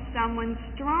choose someone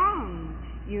strong,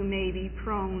 you may be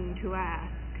prone to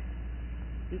ask?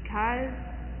 Because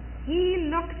he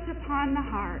looks upon the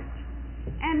heart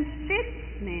and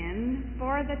fits men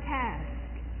for the task.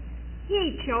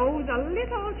 He chose a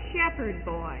little shepherd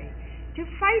boy to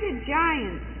fight a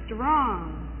giant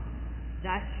strong,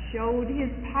 thus showed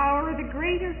his power the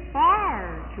greater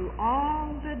far to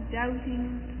all the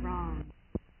doubting throng.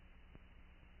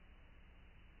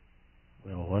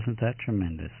 Well, wasn't that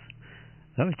tremendous?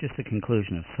 That was just the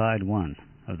conclusion of Side 1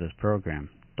 of this program.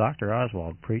 Dr.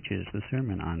 Oswald preaches the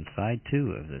sermon on Side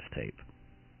 2 of this tape.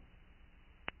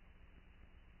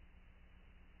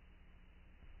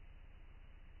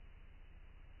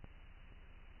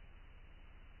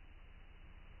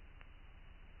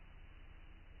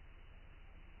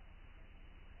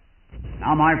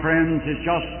 Now, my friends, it's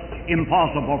just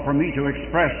impossible for me to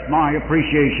express my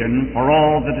appreciation for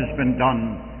all that has been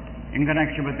done in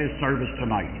connection with this service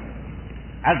tonight.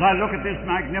 As I look at this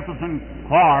magnificent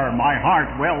choir, my heart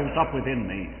wells up within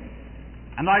me.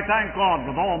 And I thank God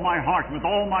with all my heart, with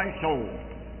all my soul,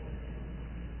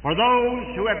 for those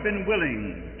who have been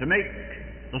willing to make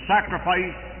the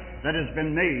sacrifice that has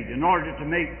been made in order to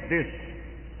make this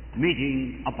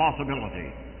meeting a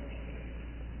possibility.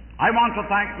 I want to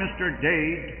thank Mr.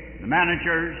 Dade, the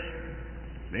managers,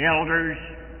 the elders,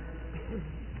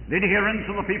 the adherents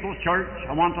of the People's Church.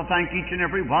 I want to thank each and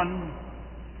every one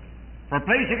for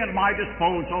placing at my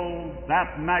disposal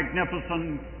that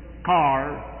magnificent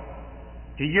car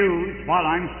to use while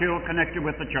I'm still connected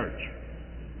with the church.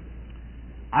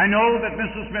 I know that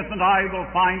Mrs. Smith and I will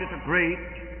find it a great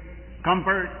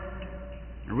comfort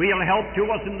and real help to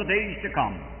us in the days to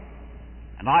come.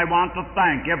 And I want to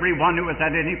thank everyone who has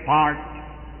had any part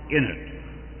in it.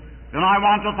 And I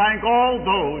want to thank all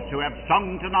those who have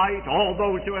sung tonight, all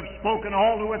those who have spoken,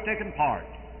 all who have taken part,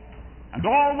 and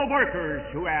all the workers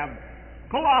who have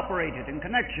cooperated in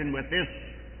connection with this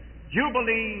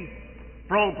Jubilee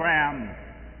program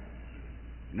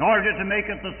in order to make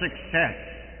it the success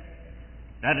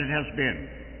that it has been.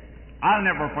 I'll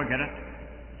never forget it.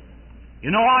 You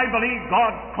know, I believe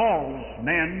God calls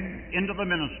men into the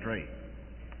ministry.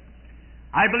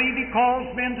 I believe He calls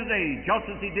men today just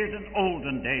as He did in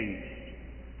olden days.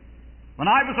 When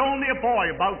I was only a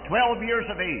boy, about 12 years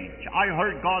of age, I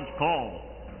heard God's call.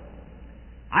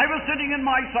 I was sitting in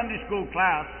my Sunday school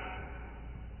class.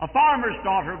 A farmer's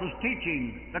daughter was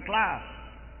teaching the class.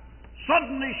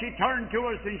 Suddenly she turned to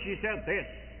us and she said this: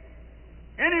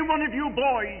 "Any one of you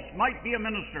boys might be a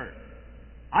minister."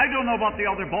 I don't know what the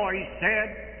other boys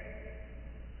said.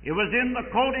 It was in the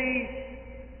Cody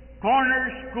Corner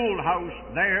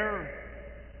schoolhouse there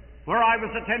where I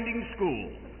was attending school.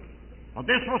 Well,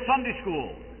 this was Sunday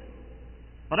school.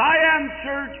 But I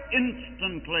answered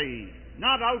instantly,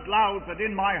 not out loud, but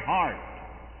in my heart,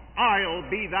 "I'll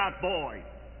be that boy."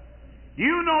 Do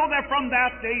you know that from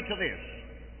that day to this,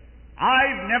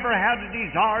 I've never had a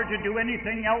desire to do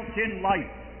anything else in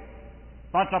life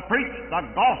but to preach the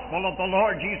gospel of the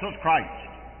Lord Jesus Christ.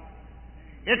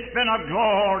 It's been a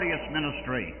glorious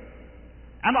ministry,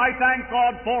 and I thank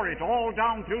God for it all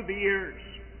down through the years.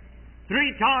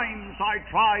 3 times I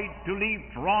tried to leave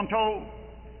Toronto,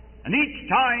 and each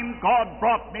time God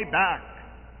brought me back.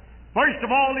 First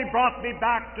of all, He brought me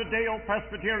back to Dale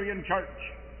Presbyterian Church.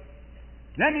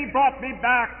 Then He brought me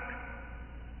back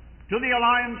to the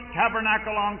Alliance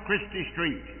Tabernacle on Christie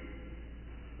Street.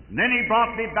 And then He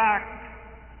brought me back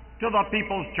to the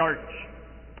People's Church.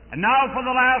 And now for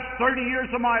the last 30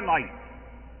 years of my life,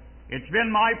 it's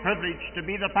been my privilege to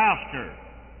be the pastor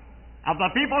of the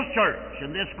People's Church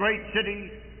in this great city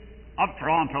of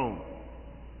Toronto.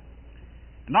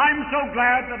 And I'm so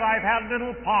glad that I've had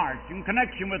little part in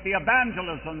connection with the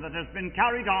evangelism that has been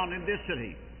carried on in this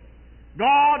city.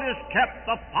 God has kept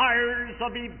the fires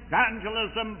of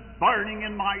evangelism burning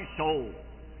in my soul.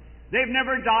 They've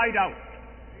never died out.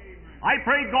 I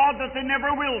pray God that they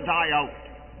never will die out,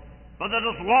 but that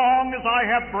as long as I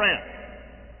have breath,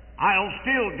 I'll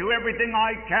still do everything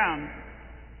I can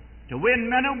to win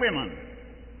men and women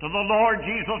to the Lord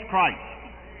Jesus Christ.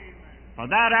 For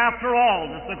that, after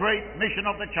all, is the great mission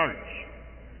of the church.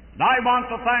 And I want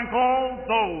to thank all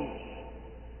those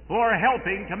who are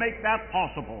helping to make that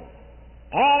possible,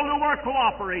 all who are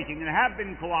cooperating and have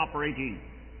been cooperating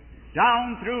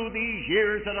down through these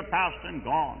years that have passed and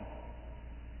gone.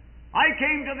 I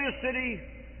came to this city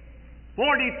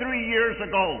 43 years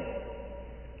ago,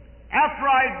 after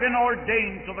I'd been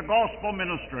ordained to the gospel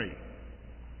ministry.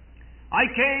 I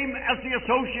came as the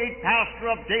associate pastor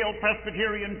of Dale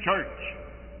Presbyterian Church,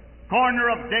 corner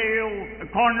of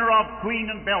Queen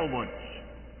and Bellwoods.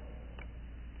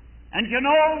 And you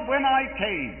know, when I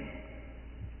came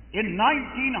in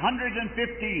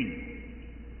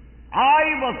 1915,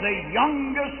 I was the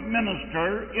youngest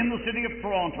minister in the city of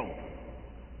Toronto.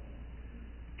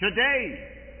 Today,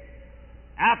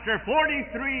 after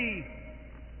 43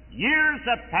 years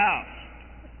have passed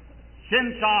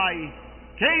since I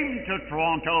came to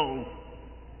Toronto,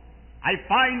 I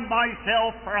find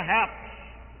myself perhaps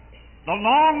the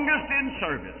longest in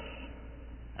service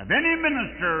of any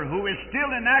minister who is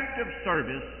still in active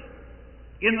service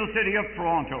in the city of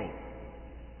Toronto.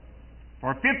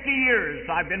 For 50 years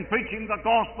I've been preaching the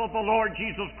gospel of the Lord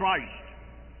Jesus Christ.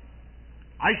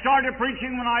 I started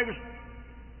preaching when I was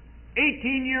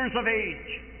 18 years of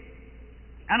age,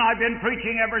 and I've been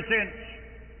preaching ever since.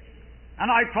 And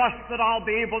I trust that I'll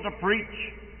be able to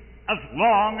preach as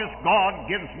long as God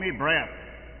gives me breath.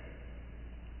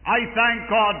 I thank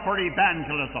God for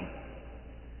evangelism.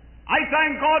 I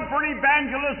thank God for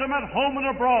evangelism at home and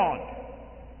abroad.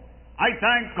 I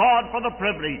thank God for the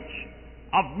privilege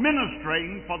of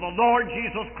ministering for the Lord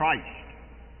Jesus Christ.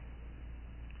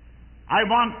 I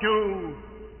want to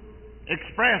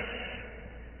express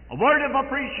a word of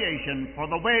appreciation for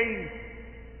the way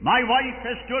my wife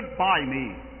has stood by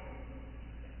me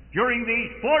during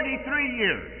these 43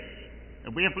 years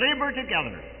that we have labored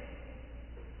together,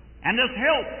 and has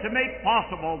helped to make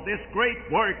possible this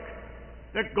great work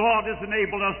that God has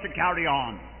enabled us to carry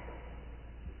on.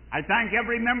 I thank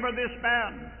every member of this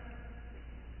band.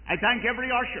 I thank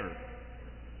every usher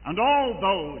and all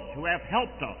those who have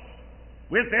helped us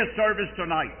with this service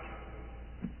tonight.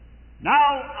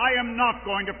 Now, I am not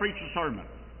going to preach a sermon,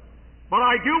 but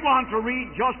I do want to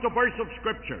read just a verse of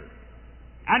Scripture,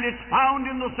 and it's found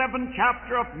in the 7th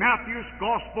chapter of Matthew's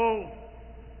Gospel,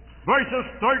 verses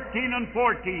 13 and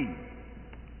 14.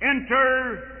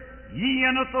 Enter ye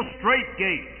in at the strait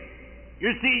gate.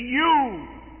 You see, you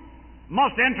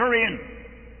must enter in.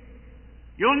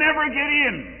 You'll never get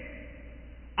in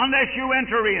unless you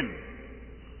enter in.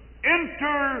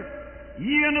 Enter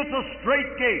ye in at the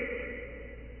strait gate.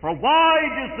 For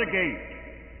wide is the gate,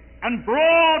 and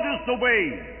broad is the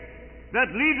way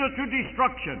that leadeth to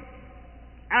destruction,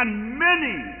 and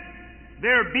many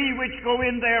there be which go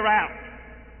in thereat.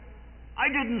 I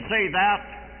didn't say that.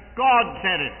 God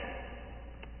said it.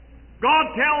 God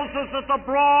tells us that the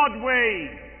broad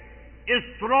way is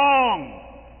throng.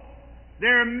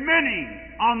 There are many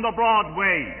on the broad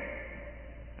way.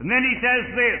 And then he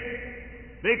says this,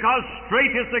 because straight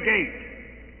is the gate,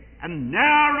 and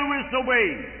narrow is the way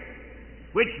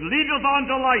which leadeth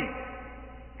unto life,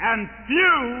 and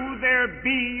few there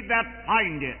be that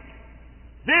find it.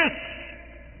 This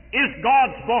is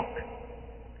God's book.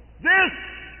 This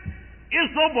is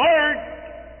the Word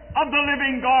of the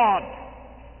living God.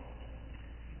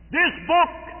 This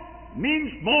book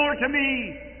means more to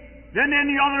me than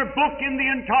any other book in the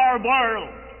entire world.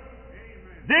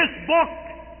 This book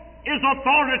is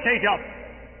authoritative.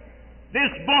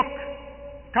 This book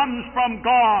comes from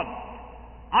God.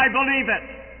 I believe it.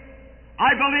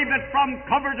 I believe it from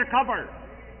cover to cover.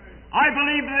 I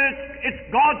believe that it's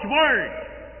God's Word.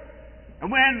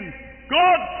 And when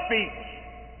God speaks,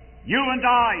 you and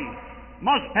I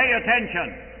must pay attention.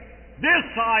 This,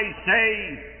 I say,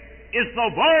 is the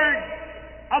Word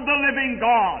of the living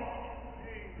God.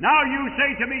 Now you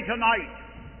say to me tonight,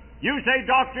 you say,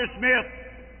 Dr. Smith,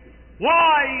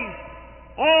 why,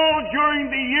 all during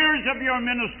the years of your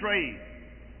ministry,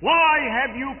 why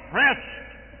have you pressed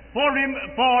for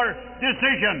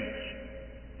decisions?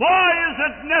 Why is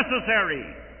it necessary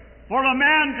for a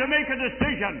man to make a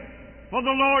decision for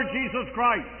the Lord Jesus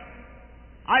Christ?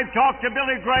 I've talked to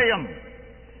Billy Graham.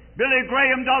 Billy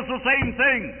Graham does the same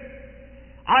thing.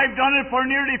 I've done it for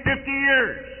nearly 50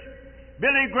 years.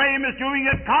 Billy Graham is doing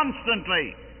it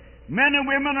constantly. Men and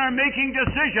women are making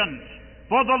decisions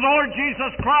for the Lord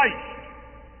Jesus Christ.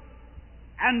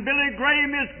 And Billy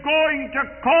Graham is going to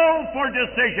call for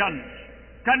decisions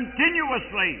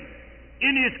continuously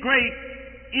in his great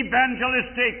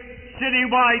evangelistic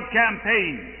citywide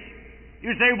campaigns.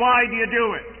 You say, why do you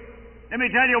do it? Let me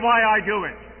tell you why I do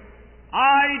it.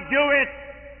 I do it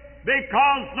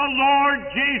because the Lord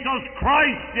Jesus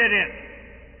Christ did it.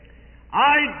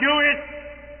 I do it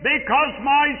because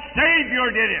my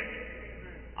Savior did it.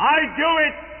 I do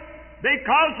it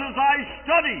because as I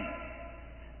study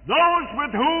those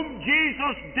with whom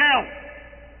Jesus dealt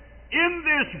in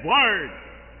this Word,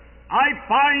 I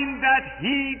find that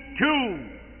He too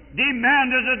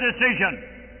demanded a decision.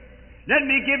 Let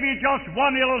me give you just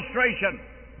one illustration.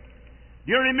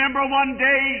 Do you remember one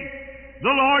day the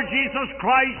Lord Jesus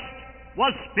Christ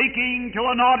was speaking to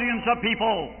an audience of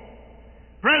people?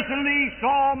 Presently he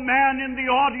saw a man in the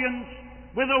audience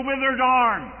with a withered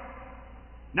arm.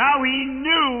 Now he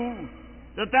knew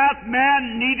that that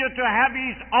man needed to have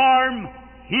his arm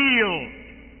healed.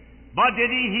 But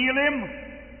did he heal him?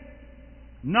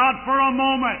 Not for a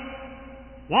moment.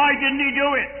 Why didn't he do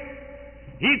it?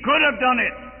 He could have done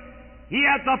it. He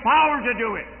had the power to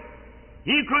do it.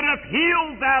 He could have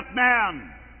healed that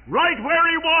man right where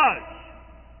he was.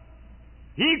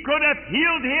 He could have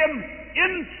healed him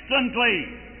instantly,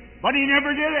 but he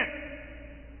never did it.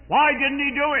 Why didn't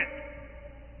he do it?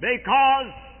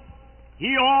 Because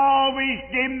he always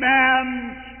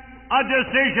demands a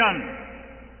decision.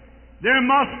 There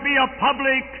must be a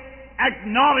public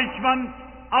acknowledgement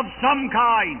of some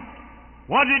kind.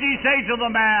 What did he say to the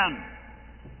man?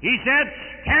 He said,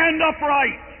 stand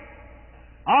upright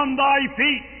on thy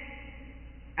feet.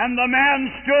 And the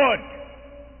man stood,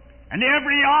 and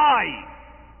every eye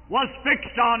was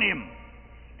fixed on him.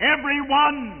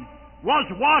 Everyone was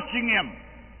watching him.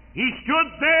 He stood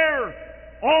there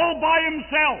all by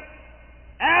himself,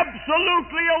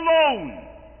 absolutely alone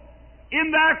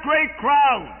in that great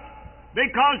crowd,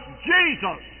 because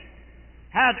Jesus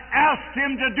had asked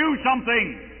him to do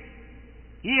something.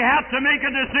 He had to make a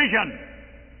decision.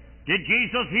 Did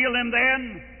Jesus heal him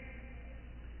then?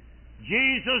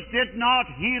 Jesus did not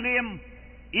heal him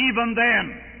even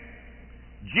then.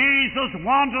 Jesus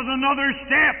wanted another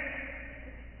step.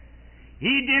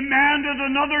 He demanded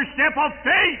another step of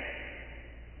faith.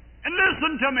 And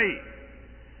listen to me.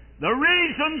 The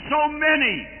reason so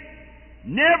many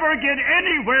never get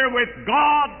anywhere with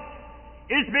God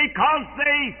is because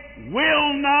they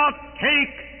will not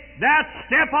take that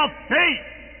step of faith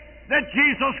that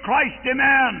Jesus Christ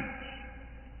demands.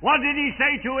 What did he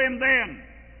say to him then?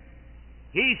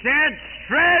 He said,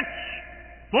 stretch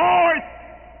forth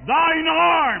thine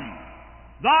arm,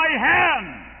 thy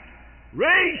hand.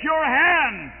 Raise your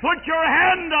hand. Put your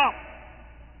hand up.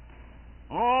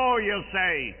 Oh, you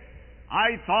say,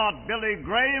 I thought Billy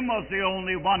Graham was the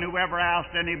only one who ever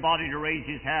asked anybody to raise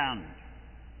his hand.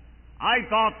 I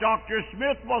thought Dr.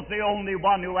 Smith was the only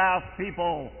one who asked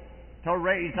people to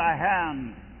raise a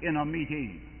hand in a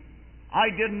meeting. I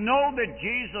didn't know that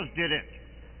Jesus did it.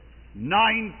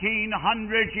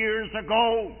 1900 years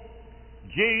ago,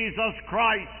 Jesus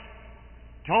Christ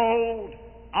told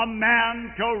a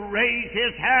man to raise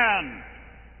his hand,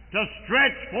 to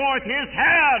stretch forth his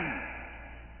hand,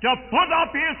 to put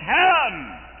up his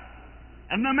hand.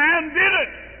 And the man did it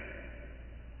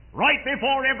right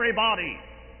before everybody.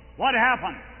 What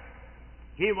happened?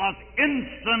 He was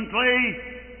instantly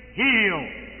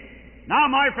healed. Now,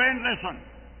 my friend, listen.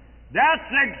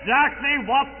 That's exactly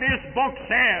what this book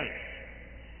says.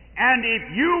 And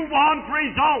if you want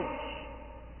results,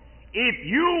 if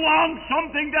you want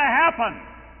something to happen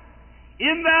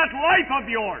in that life of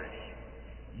yours,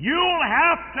 you'll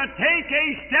have to take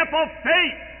a step of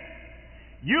faith.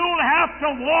 You'll have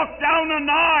to walk down an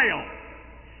aisle.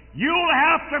 You'll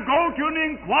have to go to an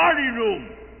inquiry room.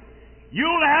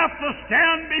 You'll have to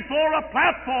stand before a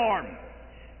platform.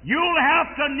 You'll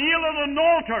have to kneel at an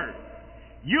altar.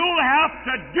 You'll have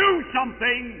to do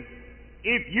something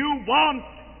if you want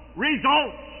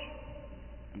results.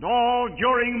 And all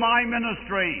during my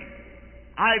ministry,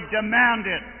 I've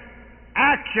demanded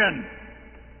action.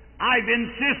 I've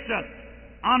insisted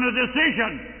on a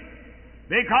decision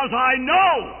because I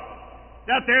know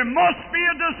that there must be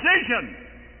a decision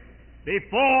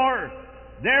before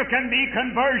there can be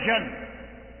conversion.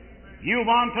 You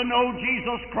want to know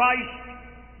Jesus Christ?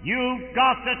 You've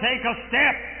got to take a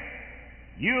step.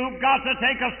 You've got to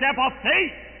take a step of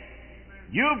faith.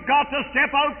 You've got to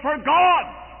step out for God.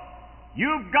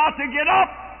 You've got to get up.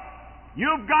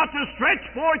 You've got to stretch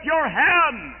forth your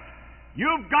hand.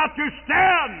 You've got to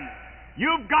stand.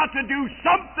 You've got to do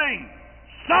something,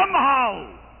 somehow,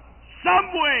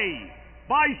 some way,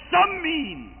 by some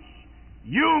means.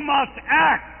 You must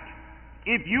act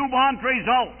if you want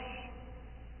results.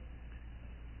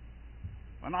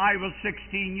 When I was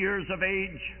 16 years of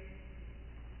age,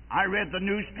 I read the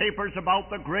newspapers about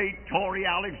the great Tory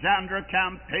Alexander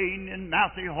campaign in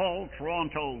Massey Hall,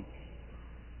 Toronto.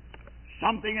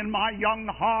 Something in my young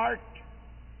heart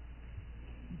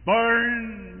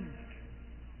burned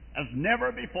as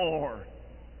never before.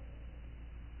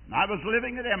 And I was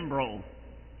living at Embro,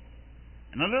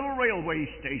 in a little railway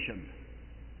station,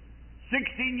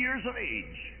 16 years of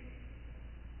age.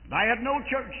 And I had no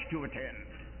church to attend.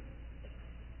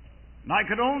 And I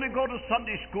could only go to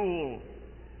Sunday school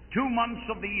 2 months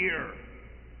of the year.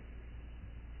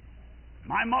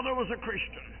 My mother was a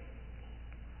Christian.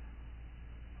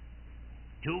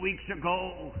 2 weeks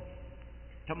ago,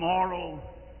 tomorrow,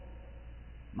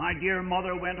 my dear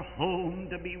mother went home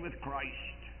to be with Christ.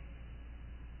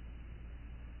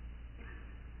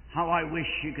 How I wish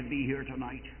she could be here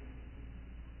tonight.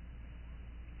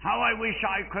 How I wish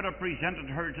I could have presented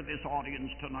her to this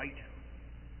audience tonight.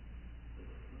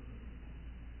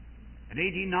 At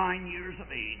 89 years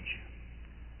of age,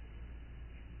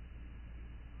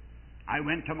 I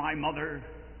went to my mother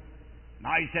and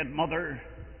I said, "Mother,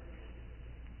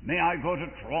 may I go to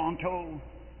Toronto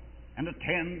and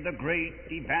attend the great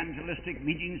evangelistic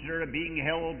meetings that are being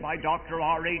held by Dr.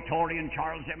 R.A. Torrey and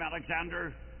Charles M.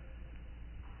 Alexander?"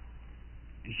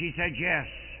 And she said, "Yes,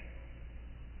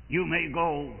 you may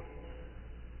go."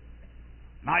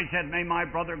 And I said, "May my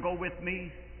brother go with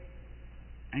me?"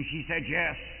 And she said,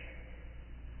 "Yes."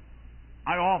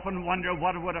 I often wonder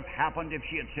what would have happened if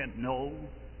she had said no.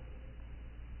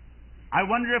 I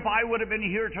wonder if I would have been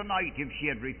here tonight if she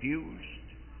had refused.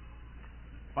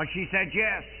 But she said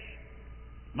yes.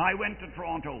 And I went to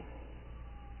Toronto.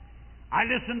 I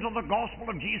listened to the gospel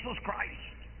of Jesus Christ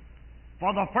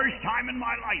for the first time in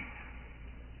my life.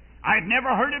 I had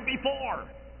never heard it before.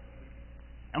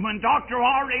 And when Dr.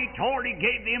 R.A. Torrey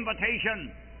gave the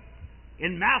invitation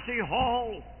in Massey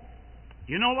Hall,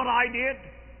 do you know what I did?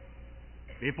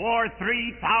 Before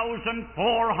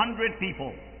 3,400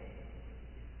 people,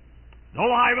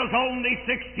 though I was only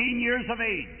 16 years of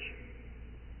age,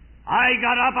 I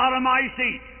got up out of my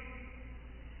seat.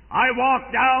 I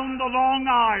walked down the long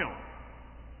aisle.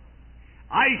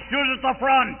 I stood at the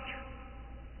front.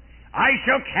 I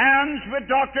shook hands with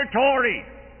Dr. Torrey.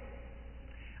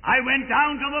 I went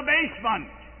down to the basement.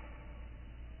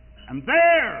 And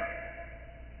there,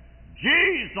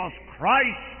 Jesus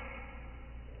Christ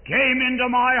came into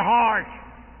my heart,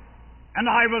 and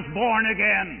I was born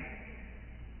again.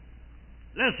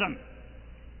 Listen,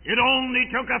 it only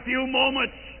took a few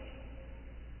moments.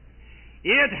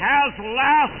 It has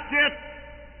lasted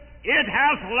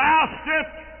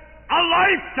a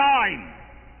lifetime,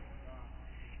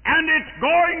 and it's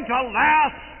going to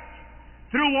last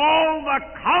through all the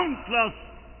countless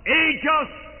ages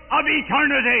of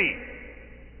eternity.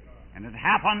 And it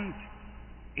happened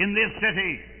in this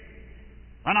city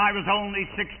when I was only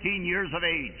 16 years of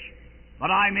age. But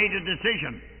I made a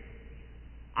decision.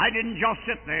 I didn't just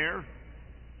sit there.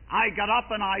 I got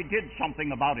up and I did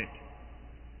something about it.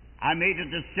 I made a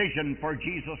decision for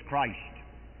Jesus Christ.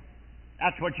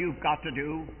 That's what you've got to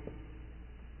do.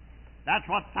 That's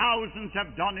what thousands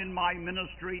have done in my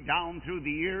ministry down through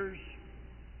the years.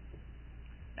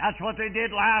 That's what they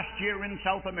did last year in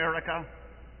South America.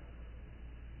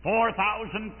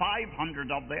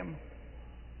 4,500 of them.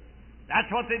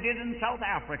 That's what they did in South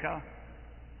Africa.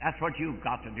 That's what you've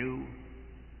got to do.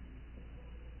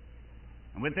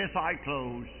 And with this I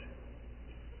close.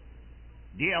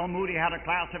 D.L. Moody had a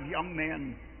class of young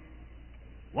men.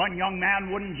 One young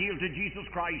man wouldn't yield to Jesus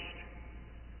Christ.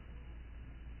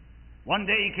 One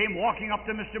day he came walking up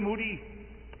to Mr. Moody.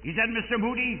 He said, "Mr.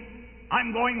 Moody,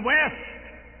 I'm going west."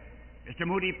 Mr.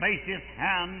 Moody placed his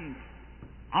hand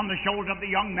on the shoulder of the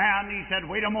young man. He said,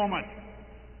 "Wait a moment.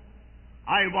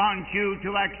 I want you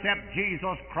to accept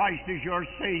Jesus Christ as your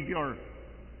Savior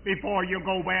before you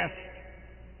go west."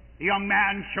 The young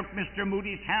man shook Mr.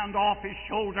 Moody's hand off his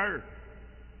shoulder,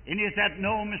 and he said,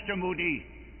 "No, Mr. Moody,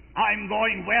 I'm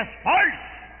going west first.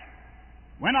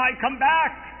 When I come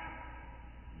back,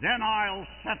 then I'll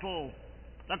settle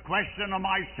the question of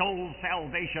my soul's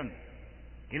salvation."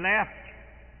 He left.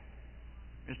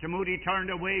 Mr. Moody turned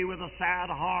away with a sad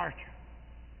heart.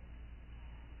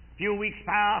 A few weeks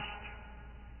passed.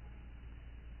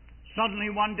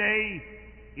 Suddenly one day,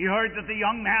 he heard that the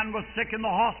young man was sick in the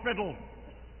hospital.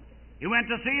 He went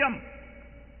to see him.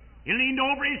 He leaned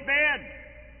over his bed.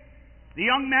 The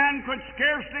young man could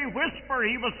scarcely whisper,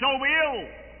 he was so ill.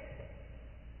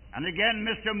 And again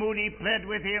Mr. Moody pled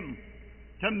with him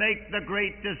to make the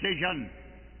great decision.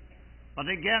 But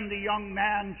again the young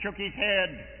man shook his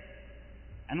head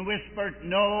and whispered,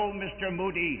 "No, Mr.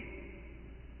 Moody,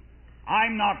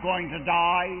 I'm not going to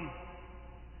die.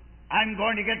 I'm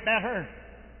going to get better.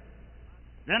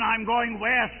 Then I'm going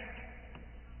west.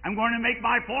 I'm going to make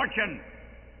my fortune.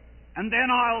 And then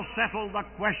I'll settle the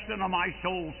question of my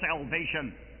soul's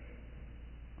salvation."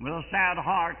 And with a sad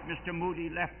heart, Mr. Moody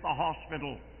left the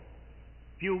hospital.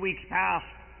 A few weeks passed.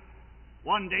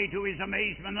 One day, to his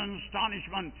amazement and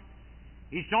astonishment,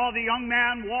 he saw the young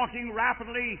man walking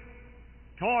rapidly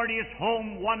toward his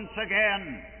home once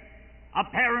again,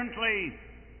 apparently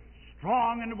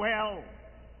strong and well.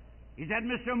 He said,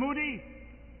 "Mr. Moody,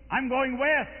 I'm going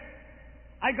west.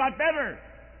 I got better.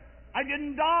 I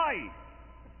didn't die.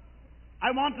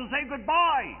 I want to say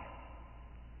goodbye."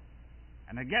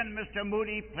 And again Mr.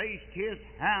 Moody placed his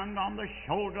hand on the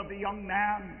shoulder of the young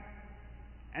man,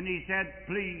 and he said,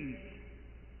 "Please,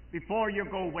 before you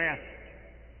go west,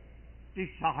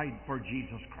 decide for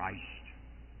Jesus Christ."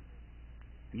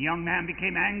 And the young man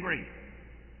became angry,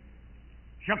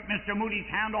 shook Mr. Moody's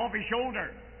hand off his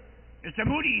shoulder. "Mr.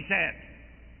 Moody," he said,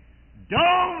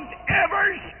 "don't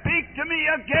ever speak to me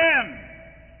again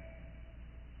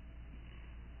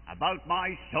about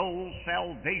my soul's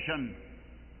salvation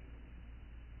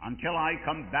until I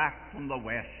come back from the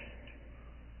west."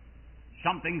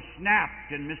 Something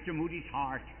snapped in Mr. Moody's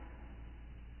heart.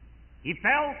 He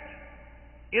felt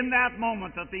in that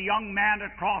moment that the young man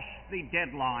had crossed the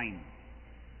deadline,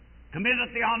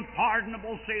 committed the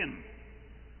unpardonable sin.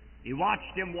 He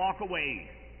watched him walk away.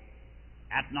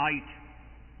 At night,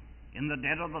 in the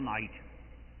dead of the night,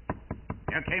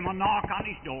 there came a knock on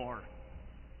his door.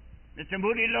 Mr.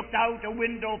 Moody looked out a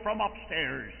window from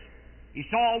upstairs. He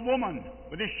saw a woman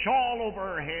with a shawl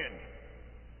over her head.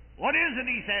 "What is it?"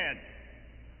 he said.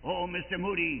 "Oh, Mr.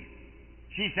 Moody,"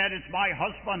 she said, "it's my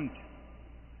husband.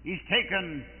 He's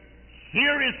taken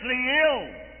seriously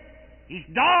ill. He's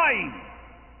dying.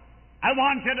 I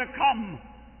want you to come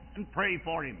and pray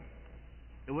for him."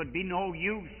 "It would be no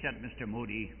use," said Mr.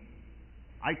 Moody.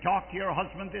 "I talked to your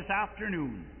husband this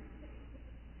afternoon.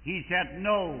 He said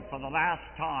no for the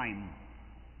last time.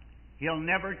 He'll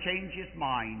never change his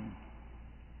mind.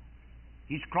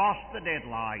 He's crossed the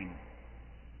deadline.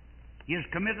 He has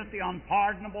committed the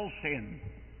unpardonable sin.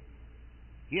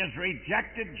 He has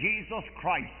rejected Jesus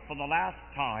Christ for the last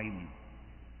time.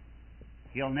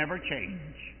 He'll never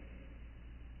change."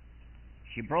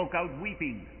 She broke out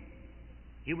weeping.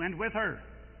 He went with her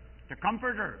to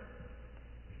comfort her,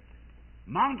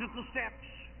 mounted the steps.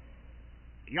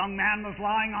 The young man was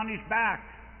lying on his back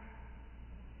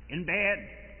in bed.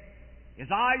 His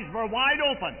eyes were wide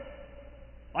open,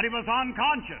 but he was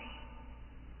unconscious.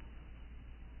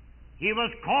 He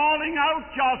was calling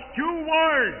out just two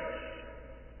words: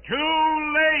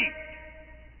 "Too late!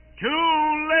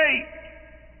 Too late!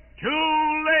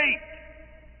 Too late!"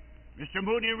 Mr.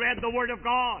 Moody read the Word of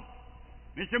God.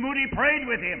 Mr. Moody prayed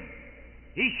with him.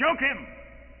 He shook him.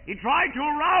 He tried to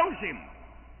arouse him.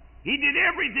 He did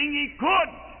everything he could.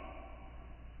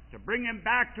 to bring him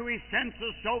back to his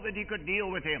senses so that he could deal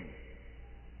with him.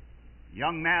 The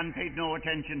young man paid no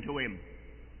attention to him.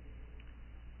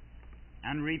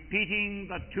 And repeating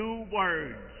the two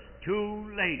words,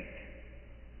 too late,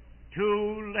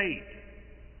 too late,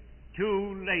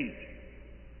 too late,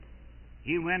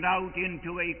 he went out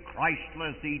into a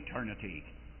Christless eternity.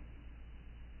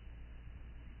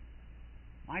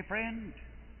 My friend,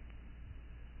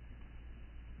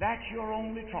 that's your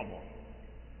only trouble.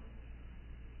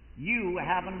 You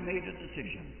haven't made a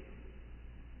decision.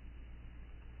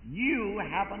 You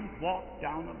haven't walked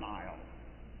down an aisle.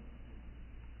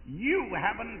 You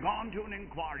haven't gone to an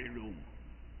inquiry room.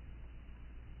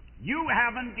 You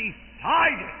haven't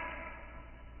decided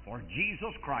for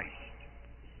Jesus Christ.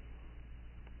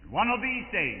 One of these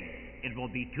days, it will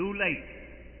be too late.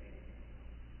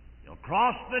 You'll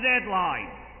cross the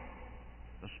deadline.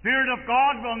 The Spirit of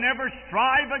God will never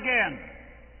strive again.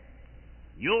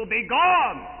 You'll be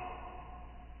gone.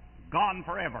 Gone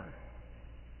forever.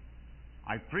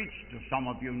 I've preached to some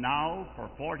of you now for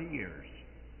 40 years.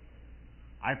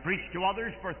 I've preached to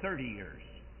others for 30 years.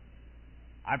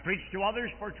 I've preached to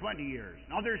others for 20 years,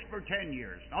 and others for 10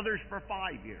 years, and others for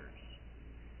 5 years.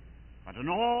 But in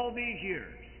all these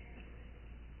years,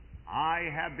 I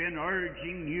have been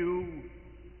urging you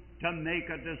to make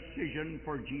a decision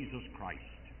for Jesus Christ.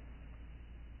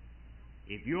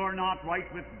 If you're not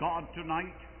right with God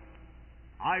tonight,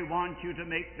 I want you to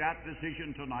make that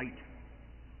decision tonight.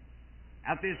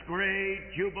 At this great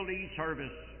Jubilee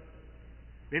service,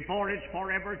 before it's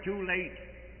forever too late,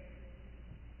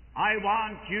 I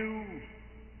want you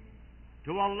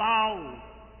to allow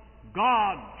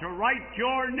God to write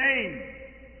your name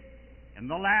in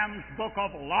the Lamb's Book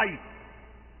of Life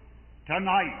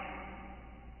tonight.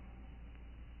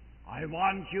 I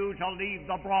want you to leave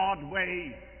the broad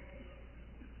way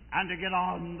and to get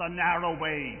on the narrow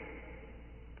way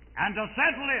and to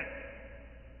settle it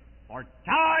for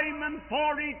time and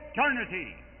for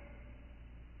eternity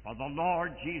for the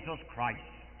Lord Jesus Christ.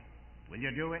 Will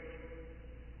you do it?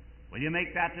 Will you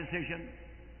make that decision?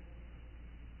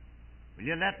 Will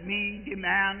you let me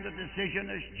demand a decision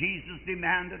as Jesus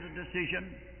demanded a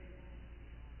decision?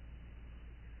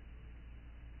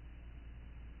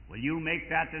 Will you make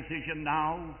that decision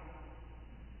now?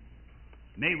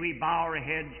 May we bow our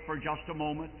heads for just a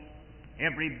moment.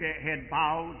 Every head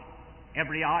bowed,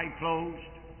 every eye closed.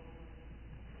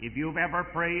 If you've ever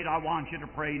prayed, I want you to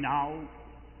pray now.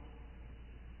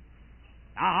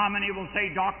 Now, how many will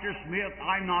say, Dr. Smith,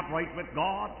 I'm not right with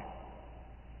God.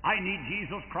 I need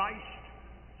Jesus Christ.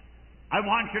 I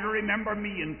want you to remember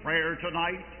me in prayer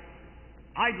tonight.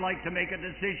 I'd like to make a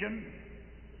decision.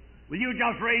 Will you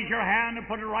just raise your hand and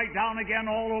put it right down again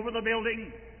all over the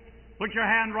building? Put your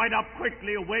hand right up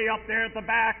quickly, way up there at the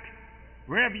back.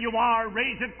 Wherever you are,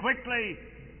 raise it quickly.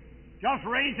 Just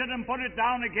raise it and put it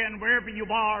down again wherever you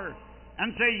are.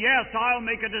 And say, yes, I'll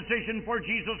make a decision for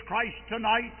Jesus Christ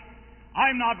tonight.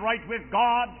 I'm not right with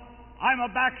God. I'm a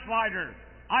backslider.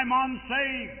 I'm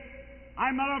unsaved.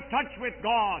 I'm out of touch with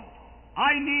God.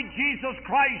 I need Jesus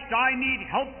Christ. I need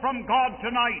help from God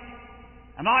tonight.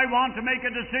 And I want to make a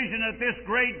decision at this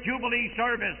great Jubilee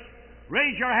service.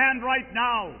 Raise your hand right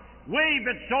now. Wave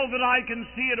it so that I can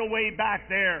see it away back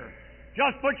there.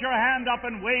 Just put your hand up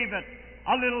and wave it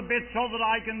a little bit so that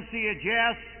I can see it.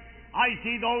 Yes, I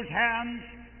see those hands.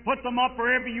 Put them up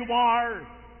wherever you are,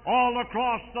 all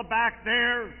across the back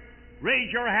there.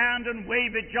 Raise your hand and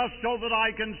wave it just so that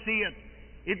I can see it.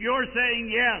 If you're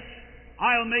saying, yes,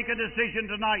 I'll make a decision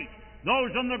tonight.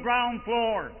 Those on the ground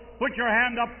floor, put your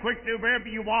hand up quickly wherever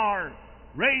you are.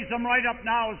 Raise them right up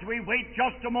now as we wait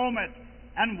just a moment.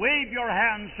 And wave your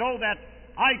hand so that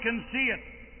I can see it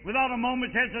without a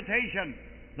moment's hesitation.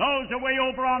 Those away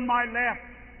over on my left,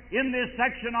 in this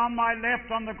section on my left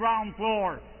on the ground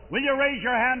floor, will you raise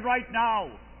your hand right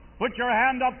now? Put your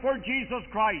hand up for Jesus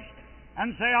Christ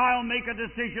and say, I'll make a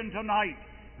decision tonight.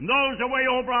 And those away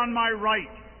over on my right,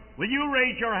 will you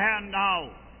raise your hand now?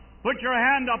 Put your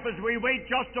hand up as we wait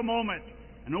just a moment.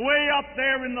 And way up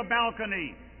there in the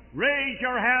balcony, raise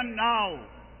your hand now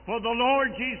for the Lord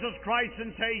Jesus Christ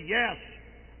and say, yes,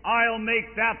 I'll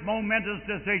make that momentous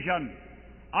decision.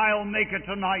 I'll make it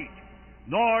tonight.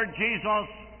 Lord Jesus,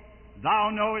 Thou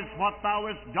knowest what Thou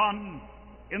hast done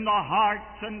in the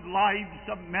hearts and lives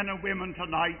of men and women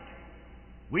tonight.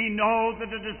 We know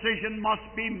that a decision must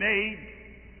be made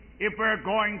if we're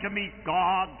going to meet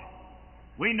God.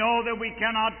 We know that we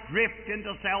cannot drift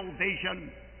into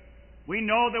salvation. We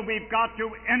know that we've got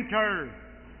to enter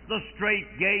the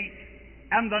straight gate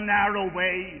and the narrow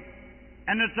way,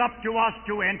 and it's up to us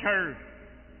to enter.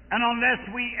 And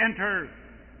unless we enter,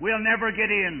 we'll never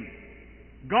get in.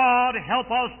 God, help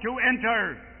us to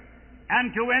enter,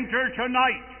 and to enter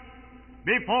tonight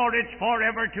before it's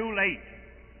forever too late.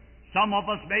 Some of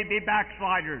us may be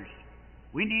backsliders.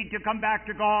 We need to come back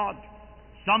to God.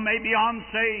 Some may be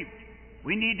unsaved.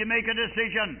 We need to make a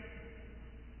decision.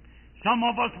 Some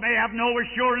of us may have no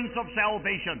assurance of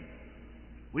salvation.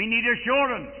 We need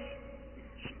assurance.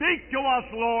 Speak to us,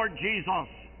 Lord Jesus,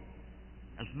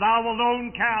 as Thou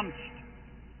alone canst.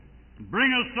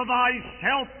 Bring us to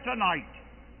Thyself tonight.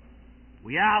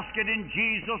 We ask it in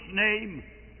Jesus' name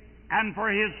and for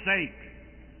His sake.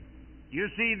 You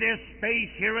see this space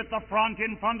here at the front,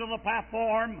 in front of the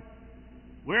platform?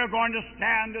 We're going to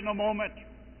stand in a moment.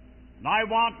 And I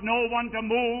want no one to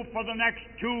move for the next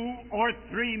 2 or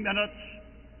 3 minutes.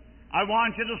 I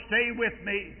want you to stay with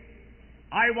me.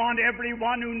 I want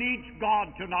everyone who needs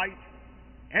God tonight,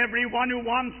 everyone who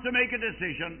wants to make a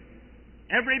decision,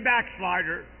 every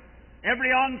backslider,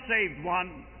 every unsaved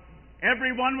one,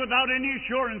 everyone without any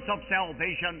assurance of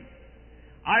salvation.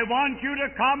 I want you to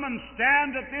come and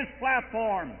stand at this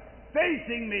platform,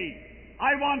 facing me.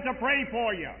 I want to pray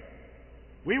for you.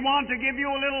 We want to give you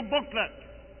a little booklet.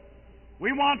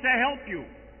 We want to help you.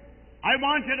 I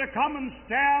want you to come and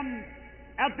stand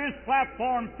at this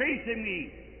platform facing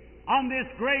me on this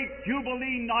great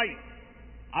Jubilee night.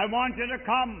 I want you to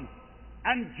come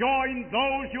and join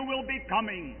those who will be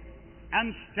coming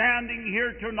and standing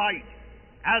here tonight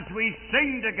as we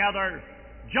sing together,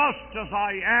 Just As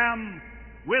I Am,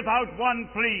 without one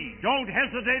plea. Don't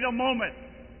hesitate a moment,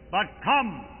 but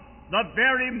come the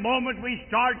very moment we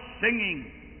start singing.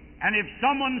 And if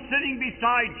someone's sitting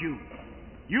beside you,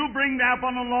 you bring that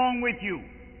one along with you.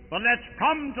 But let's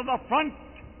come to the front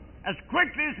as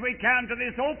quickly as we can to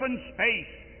this open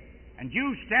space, and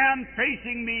you stand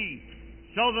facing me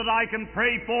so that I can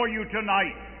pray for you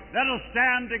tonight. Let us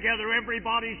stand together,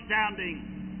 everybody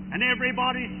standing and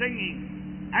everybody singing.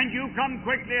 And you come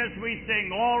quickly as we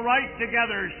sing. All right,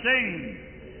 together, sing.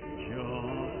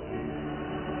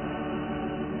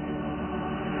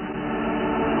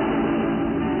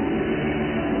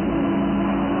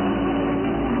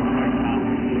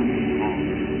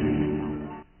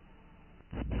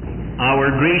 Our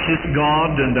gracious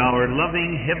God and our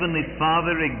loving Heavenly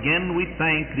Father, again we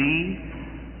thank Thee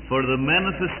for the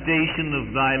manifestation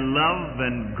of Thy love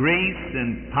and grace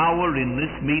and power in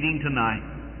this meeting tonight.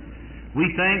 We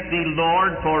thank Thee,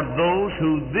 Lord, for those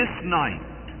who this night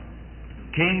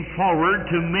came forward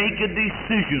to make a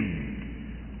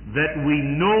decision that we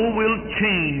know will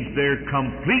change their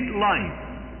complete life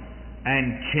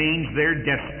and change their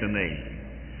destiny.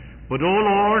 But, oh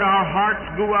Lord, our hearts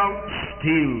go out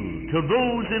still to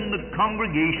those in the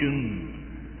congregation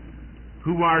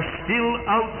who are still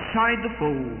outside the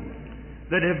fold,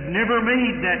 that have never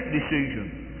made that decision.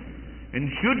 And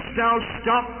shouldst Thou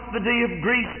stop the day of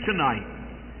grace tonight,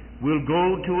 we'll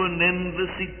go to an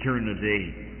endless eternity.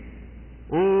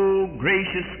 Oh,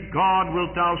 gracious God,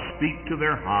 wilt Thou speak to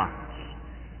their hearts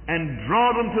and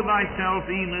draw them to Thyself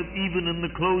even in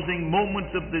the closing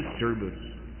moments of this service.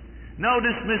 Now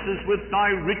dismiss us with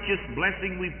Thy richest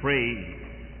blessing, we pray.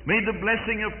 May the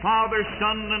blessing of Father,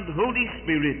 Son, and Holy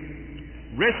Spirit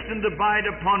rest and abide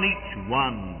upon each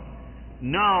one,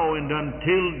 now and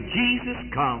until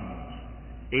Jesus comes.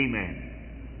 Amen.